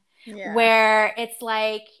unknown. Yeah. Where it's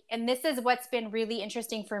like, and this is what's been really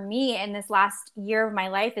interesting for me in this last year of my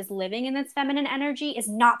life is living in this feminine energy is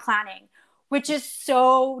not planning, which is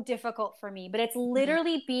so difficult for me, but it's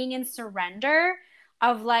literally being in surrender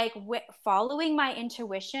of like following my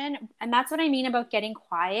intuition. And that's what I mean about getting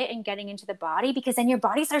quiet and getting into the body, because then your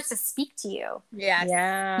body starts to speak to you. Yes.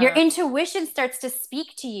 Yeah. Your intuition starts to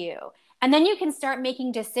speak to you. And then you can start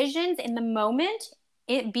making decisions in the moment,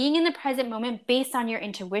 being in the present moment based on your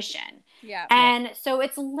intuition. Yeah. And so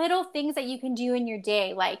it's little things that you can do in your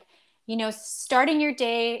day, like, starting your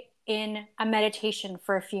day in a meditation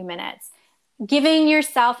for a few minutes, giving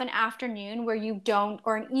yourself an afternoon where you don't,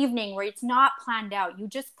 or an evening where it's not planned out. You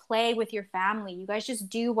just play with your family. You guys just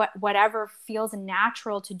do whatever feels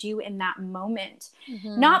natural to do in that moment.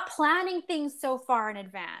 Not planning things so far in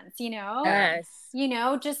advance, Yes.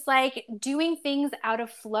 Just like doing things out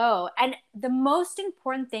of flow. And the most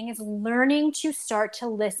important thing is learning to start to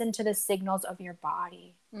listen to the signals of your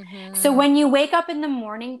body. So when you wake up in the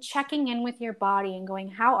morning, checking in with your body and going,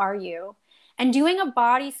 how are you? And doing a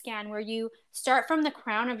body scan where you start from the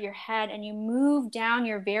crown of your head and you move down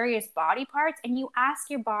your various body parts and you ask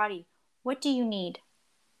your body, what do you need?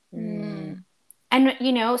 And,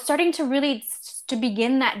 starting to really to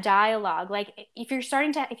begin that dialogue. Like if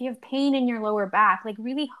you have pain in your lower back, like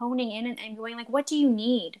really honing in and going like, what do you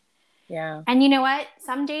need? Yeah. And you know what?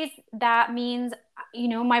 Some days that means,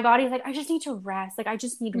 my body's like, I just need to rest. Like I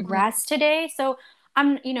just need rest today. So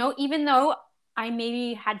I'm, even though I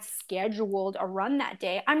maybe had scheduled a run that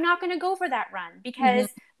day, I'm not going to go for that run because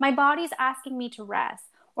my body's asking me to rest.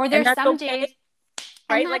 Or there's some days,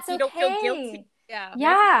 right? Like you don't feel guilty.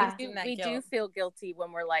 Yeah. We do feel guilty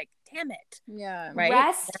when we're like, damn it. Yeah. Right.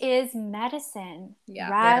 Rest is medicine. Yeah.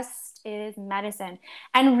 Rest is medicine.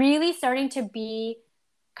 And really starting to be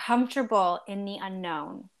comfortable in the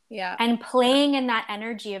unknown. Yeah. And playing in that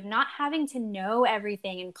energy of not having to know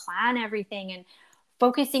everything and plan everything and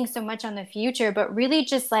focusing so much on the future, but really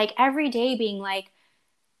just like every day being like,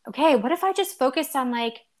 okay, what if I just focused on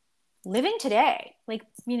like living today? Like,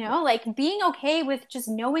 like being okay with just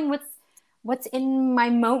knowing what's in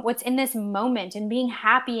what's in this moment and being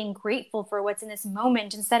happy and grateful for what's in this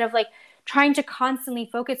moment instead of like trying to constantly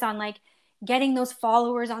focus on like getting those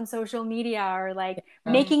followers on social media or like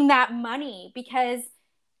making that money. Because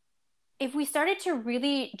if we started to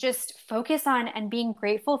really just focus on and being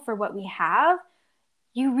grateful for what we have,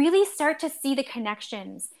 you really start to see the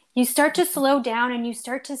connections. You start to slow down and you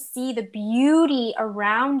start to see the beauty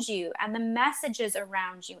around you and the messages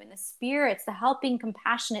around you and the spirits, the helping,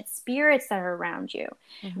 compassionate spirits that are around you,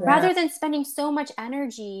 rather than spending so much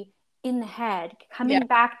energy in the head, coming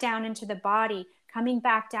back down into the body, coming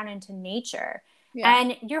back down into nature.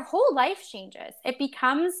 And your whole life changes. It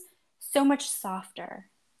becomes so much softer.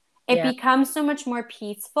 It becomes so much more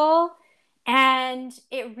peaceful. And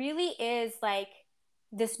it really is like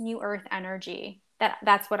this new earth energy.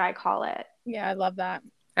 That's what I call it. Yeah, I love that.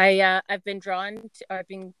 I've been drawn to, or I've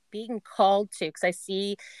been being called to, because I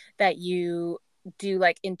see that you do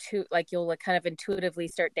like you'll like kind of intuitively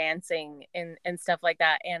start dancing and stuff like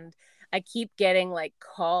that, and I keep getting like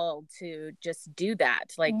called to just do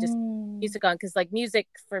that, like just music on, because like music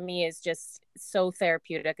for me is just so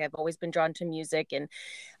therapeutic. I've always been drawn to music, and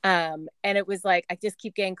it was like I just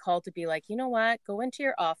keep getting called to be like, you know what, go into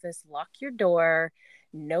your office, lock your door,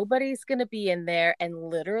 nobody's gonna be in there, and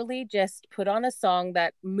literally just put on a song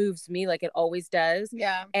that moves me like it always does.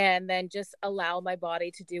 Yeah. And then just allow my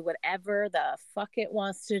body to do whatever the fuck it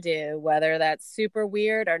wants to do, whether that's super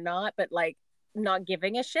weird or not, but like not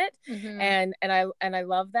giving a shit. And I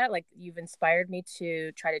love that. Like you've inspired me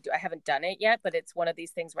to try to do. I haven't done it yet, but it's one of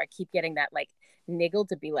these things where I keep getting that like niggle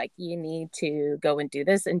to be like, you need to go and do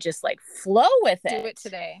this and just like flow with it. Do it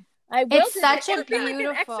today. I will. It's such a beautiful like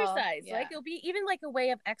an exercise. Like it'll be even like a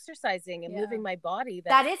way of exercising and moving my body.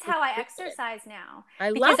 That is how I exercise now.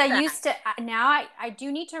 I because love that. I used to. Now I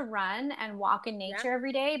do need to run and walk in nature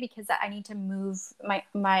every day because I need to move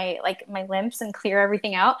my limbs and clear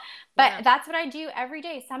everything out. But that's what I do every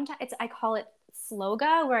day. Sometimes I call it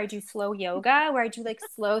sloga, where I do slow yoga, where I do like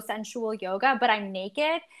slow sensual yoga, but I'm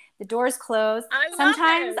naked. The door's closed.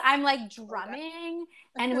 Sometimes I'm like drumming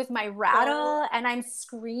and with my rattle and I'm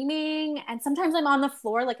screaming, and sometimes I'm on the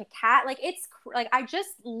floor like a cat. Like it's like I just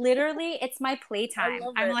literally, it's my playtime.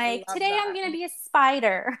 I'm like, today I'm gonna be a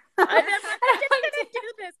spider. I'm gonna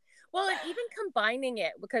do this. Well, and even combining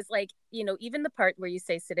it, because like, you know, even the part where you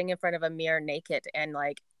say sitting in front of a mirror naked and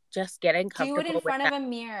like just getting comfortable. Do it in front of a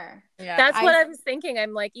mirror. Yeah. That's what I was thinking.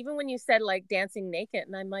 I'm like, even when you said like dancing naked,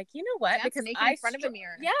 and I'm like, you know what? Because naked in front of a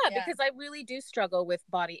mirror. Yeah, because I really do struggle with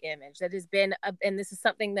body image. That has been, and this is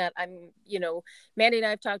something that I'm, you know, Mandy and I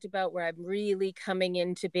have talked about, where I'm really coming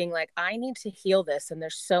into being like, I need to heal this, and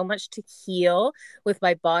there's so much to heal with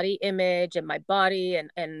my body image and my body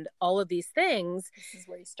and all of these things. This is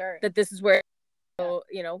where you start. This is where,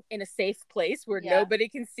 you know, in a safe place where nobody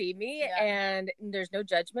can see me and there's no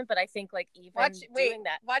judgment. But I think like even doing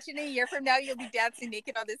that. Watch in a year from now, you'll be dancing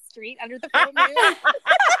naked on the street under the full moon.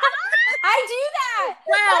 I do that.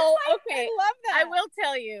 Well, okay. I love that. I will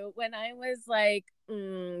tell you, when I was like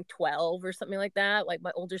 12 or something like that, like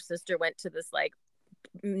my older sister went to this like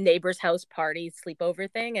neighbor's house party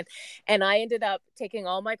sleepover thing, and I ended up taking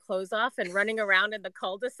all my clothes off and running around in the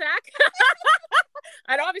cul-de-sac.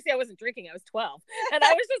 And obviously I wasn't drinking, I was 12, and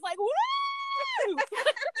I was just like, woo!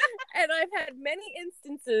 And I've had many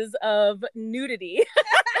instances of nudity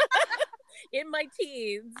in my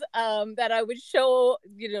teens that I would show,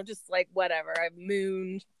 you know, just like whatever, I've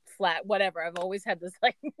mooned flat, whatever. I've always had this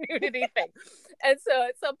like nudity thing. And so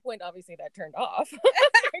at some point, obviously that turned off.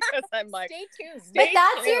 Because I'm like, stay tuned. But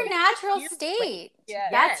that's your natural state. Yeah.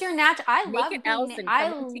 That's your natural. I love being Allison,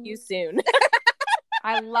 coming to you soon.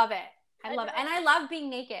 I love it. I love it. And I love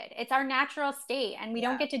being naked. It's our natural state, and we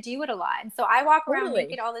don't get to do it a lot. And so I walk around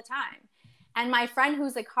naked all the time. And my friend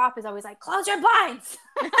who's a cop is always like, close your blinds.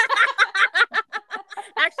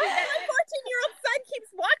 Actually, my 14-year-old son keeps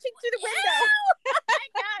watching through the window. Oh my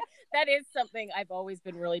God. That is something I've always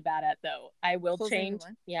been really bad at, though. I will change.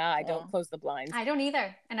 Yeah, I don't close the blinds. I don't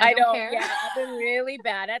either. And I don't care. Yeah, I've been really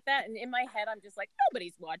bad at that. And in my head, I'm just like,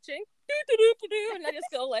 nobody's watching. And I just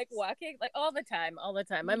go like walking like all the time.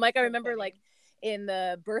 I'm like, I remember like in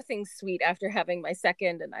the birthing suite after having my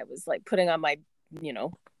second, and I was like putting on my, you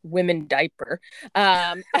know, women diaper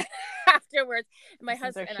afterwards. My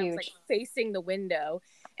husband and I was like facing the window,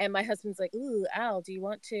 and my husband's like, ooh, Al, do you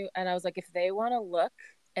want to? And I was like, if they want to look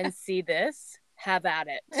and see this, have at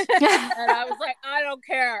it. And I was like, I don't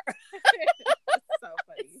care. So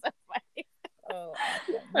funny. Oh,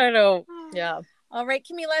 I know. Yeah. All right,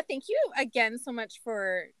 Camila, thank you again so much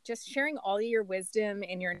for just sharing all your wisdom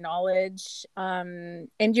and your knowledge and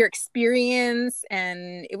your experience.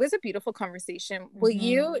 And it was a beautiful conversation. Will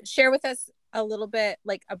you share with us a little bit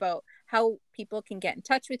like about how people can get in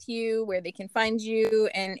touch with you, where they can find you,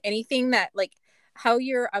 and anything that like how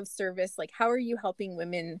you're of service, like how are you helping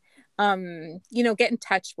women, you know, get in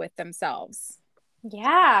touch with themselves?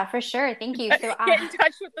 Yeah, for sure. Thank you. So get in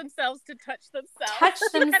touch with themselves to touch themselves. Touch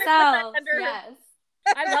themselves. Yes.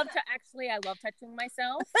 I love touching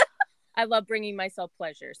myself. I love bringing myself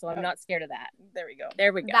pleasure. So I'm not scared of that. There we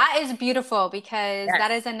go. That is beautiful, because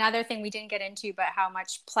that is another thing we didn't get into, but how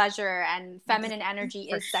much pleasure and feminine energy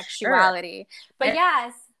is sexuality. But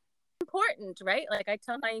yes. Important, right? Like I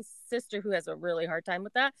tell my sister, who has a really hard time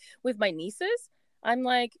with that, with my nieces,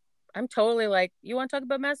 I'm totally like, you want to talk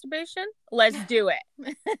about masturbation? Let's do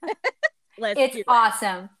it. It's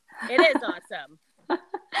awesome. It is awesome.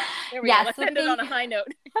 There we go. Let's end it on a high note.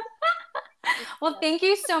 Well, thank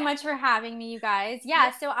you so much for having me, you guys.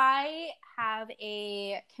 Yeah, so I have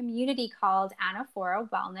a community called Anaphora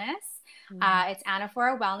Wellness. It's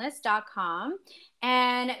anaphorawellness.com.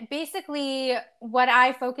 And basically what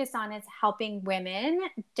I focus on is helping women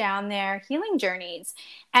down their healing journeys.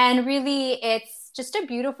 And really it's just a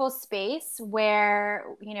beautiful space where,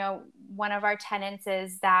 you know, one of our tenets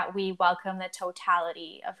is that we welcome the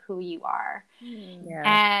totality of who you are. Yeah.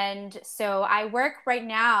 And so I work right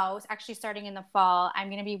now, actually starting in the fall, I'm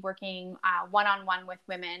going to be working one-on-one with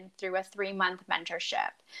women through a 3-month mentorship.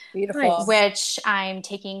 Beautiful. Which I'm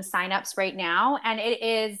taking signups right now. And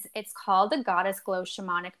it's called the Goddess Glow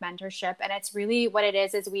Shamanic Mentorship. And it's really what it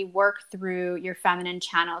is we work through your feminine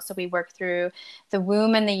channel. So we work through the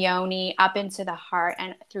womb and the yoni up into the heart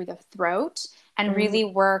and through the throat, and really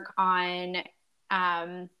work on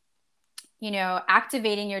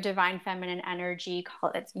activating your divine feminine energy,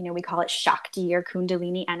 we call it Shakti or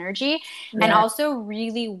Kundalini energy, Yeah. and also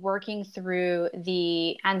really working through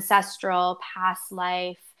the ancestral past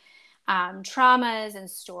life traumas and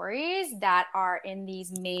stories that are in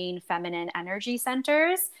these main feminine energy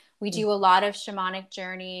centers. We do a lot of shamanic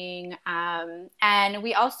journeying, and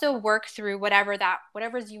we also work through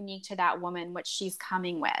whatever's unique to that woman, what she's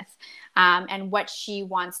coming with, and what she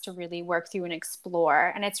wants to really work through and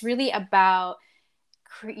explore. And it's really about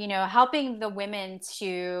helping the women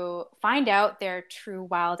to find out their true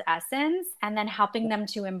wild essence, and then helping them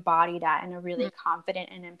to embody that in a really confident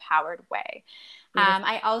and empowered way.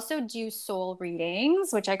 I also do soul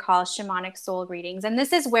readings, which I call shamanic soul readings. And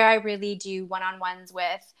this is where I really do one-on-ones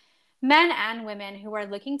with men and women who are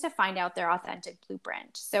looking to find out their authentic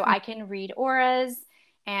blueprint. So I can read auras,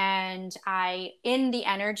 and I, in the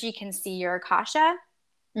energy, can see your Akasha.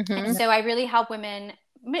 And so I really help women,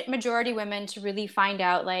 majority women, to really find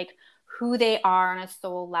out like who they are on a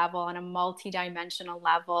soul level, on a multi-dimensional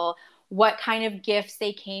level, what kind of gifts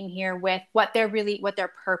they came here with, what their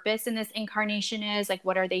purpose in this incarnation is, like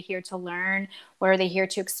what are they here to learn, what are they here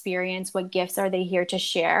to experience, what gifts are they here to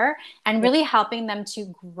share, and really helping them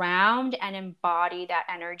to ground and embody that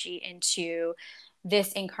energy into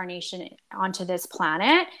this incarnation, onto this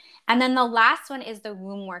planet. And then the last one is the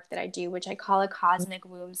womb work that I do, which I call a cosmic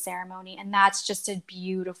womb ceremony. And that's just a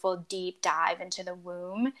beautiful deep dive into the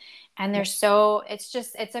womb. And it's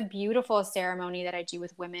a beautiful ceremony that I do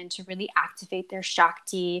with women to really activate their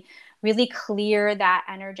Shakti, really clear that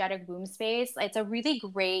energetic womb space. It's a really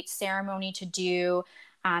great ceremony to do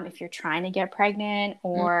if you're trying to get pregnant,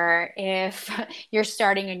 or if you're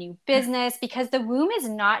starting a new business, because the womb is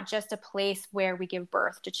not just a place where we give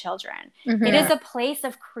birth to children. It is a place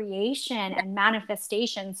of creation and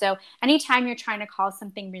manifestation. So anytime you're trying to call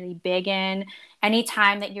something really big in,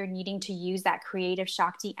 anytime that you're needing to use that creative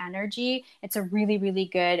Shakti energy, it's a really, really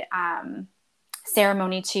good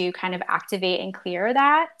ceremony to kind of activate and clear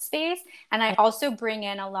that space. And I also bring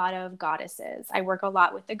in a lot of goddesses. I work a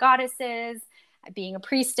lot with the goddesses, being a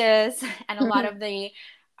priestess, and a lot of the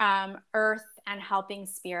earth and helping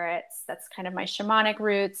spirits. That's kind of my shamanic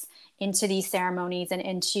roots, into these ceremonies and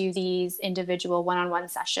into these individual one-on-one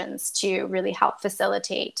sessions to really help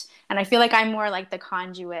facilitate. And I feel like I'm more like the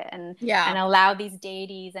conduit and allow these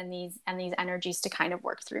deities and these energies to kind of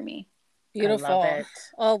work through me. Beautiful.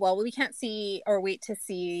 Oh, well, we can't see or wait to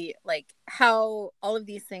see like how all of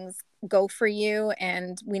these things go for you.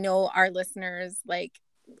 And we know our listeners, like,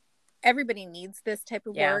 everybody needs this type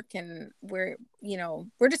of work, and we're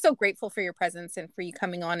just so grateful for your presence and for you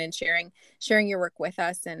coming on and sharing your work with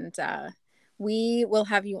us. And we will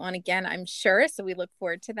have you on again, I'm sure. So we look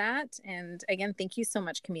forward to that. And again, thank you so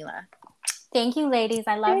much, Camila. Thank you, ladies.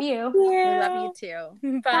 I love you. We love you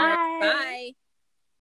too. Bye. Bye.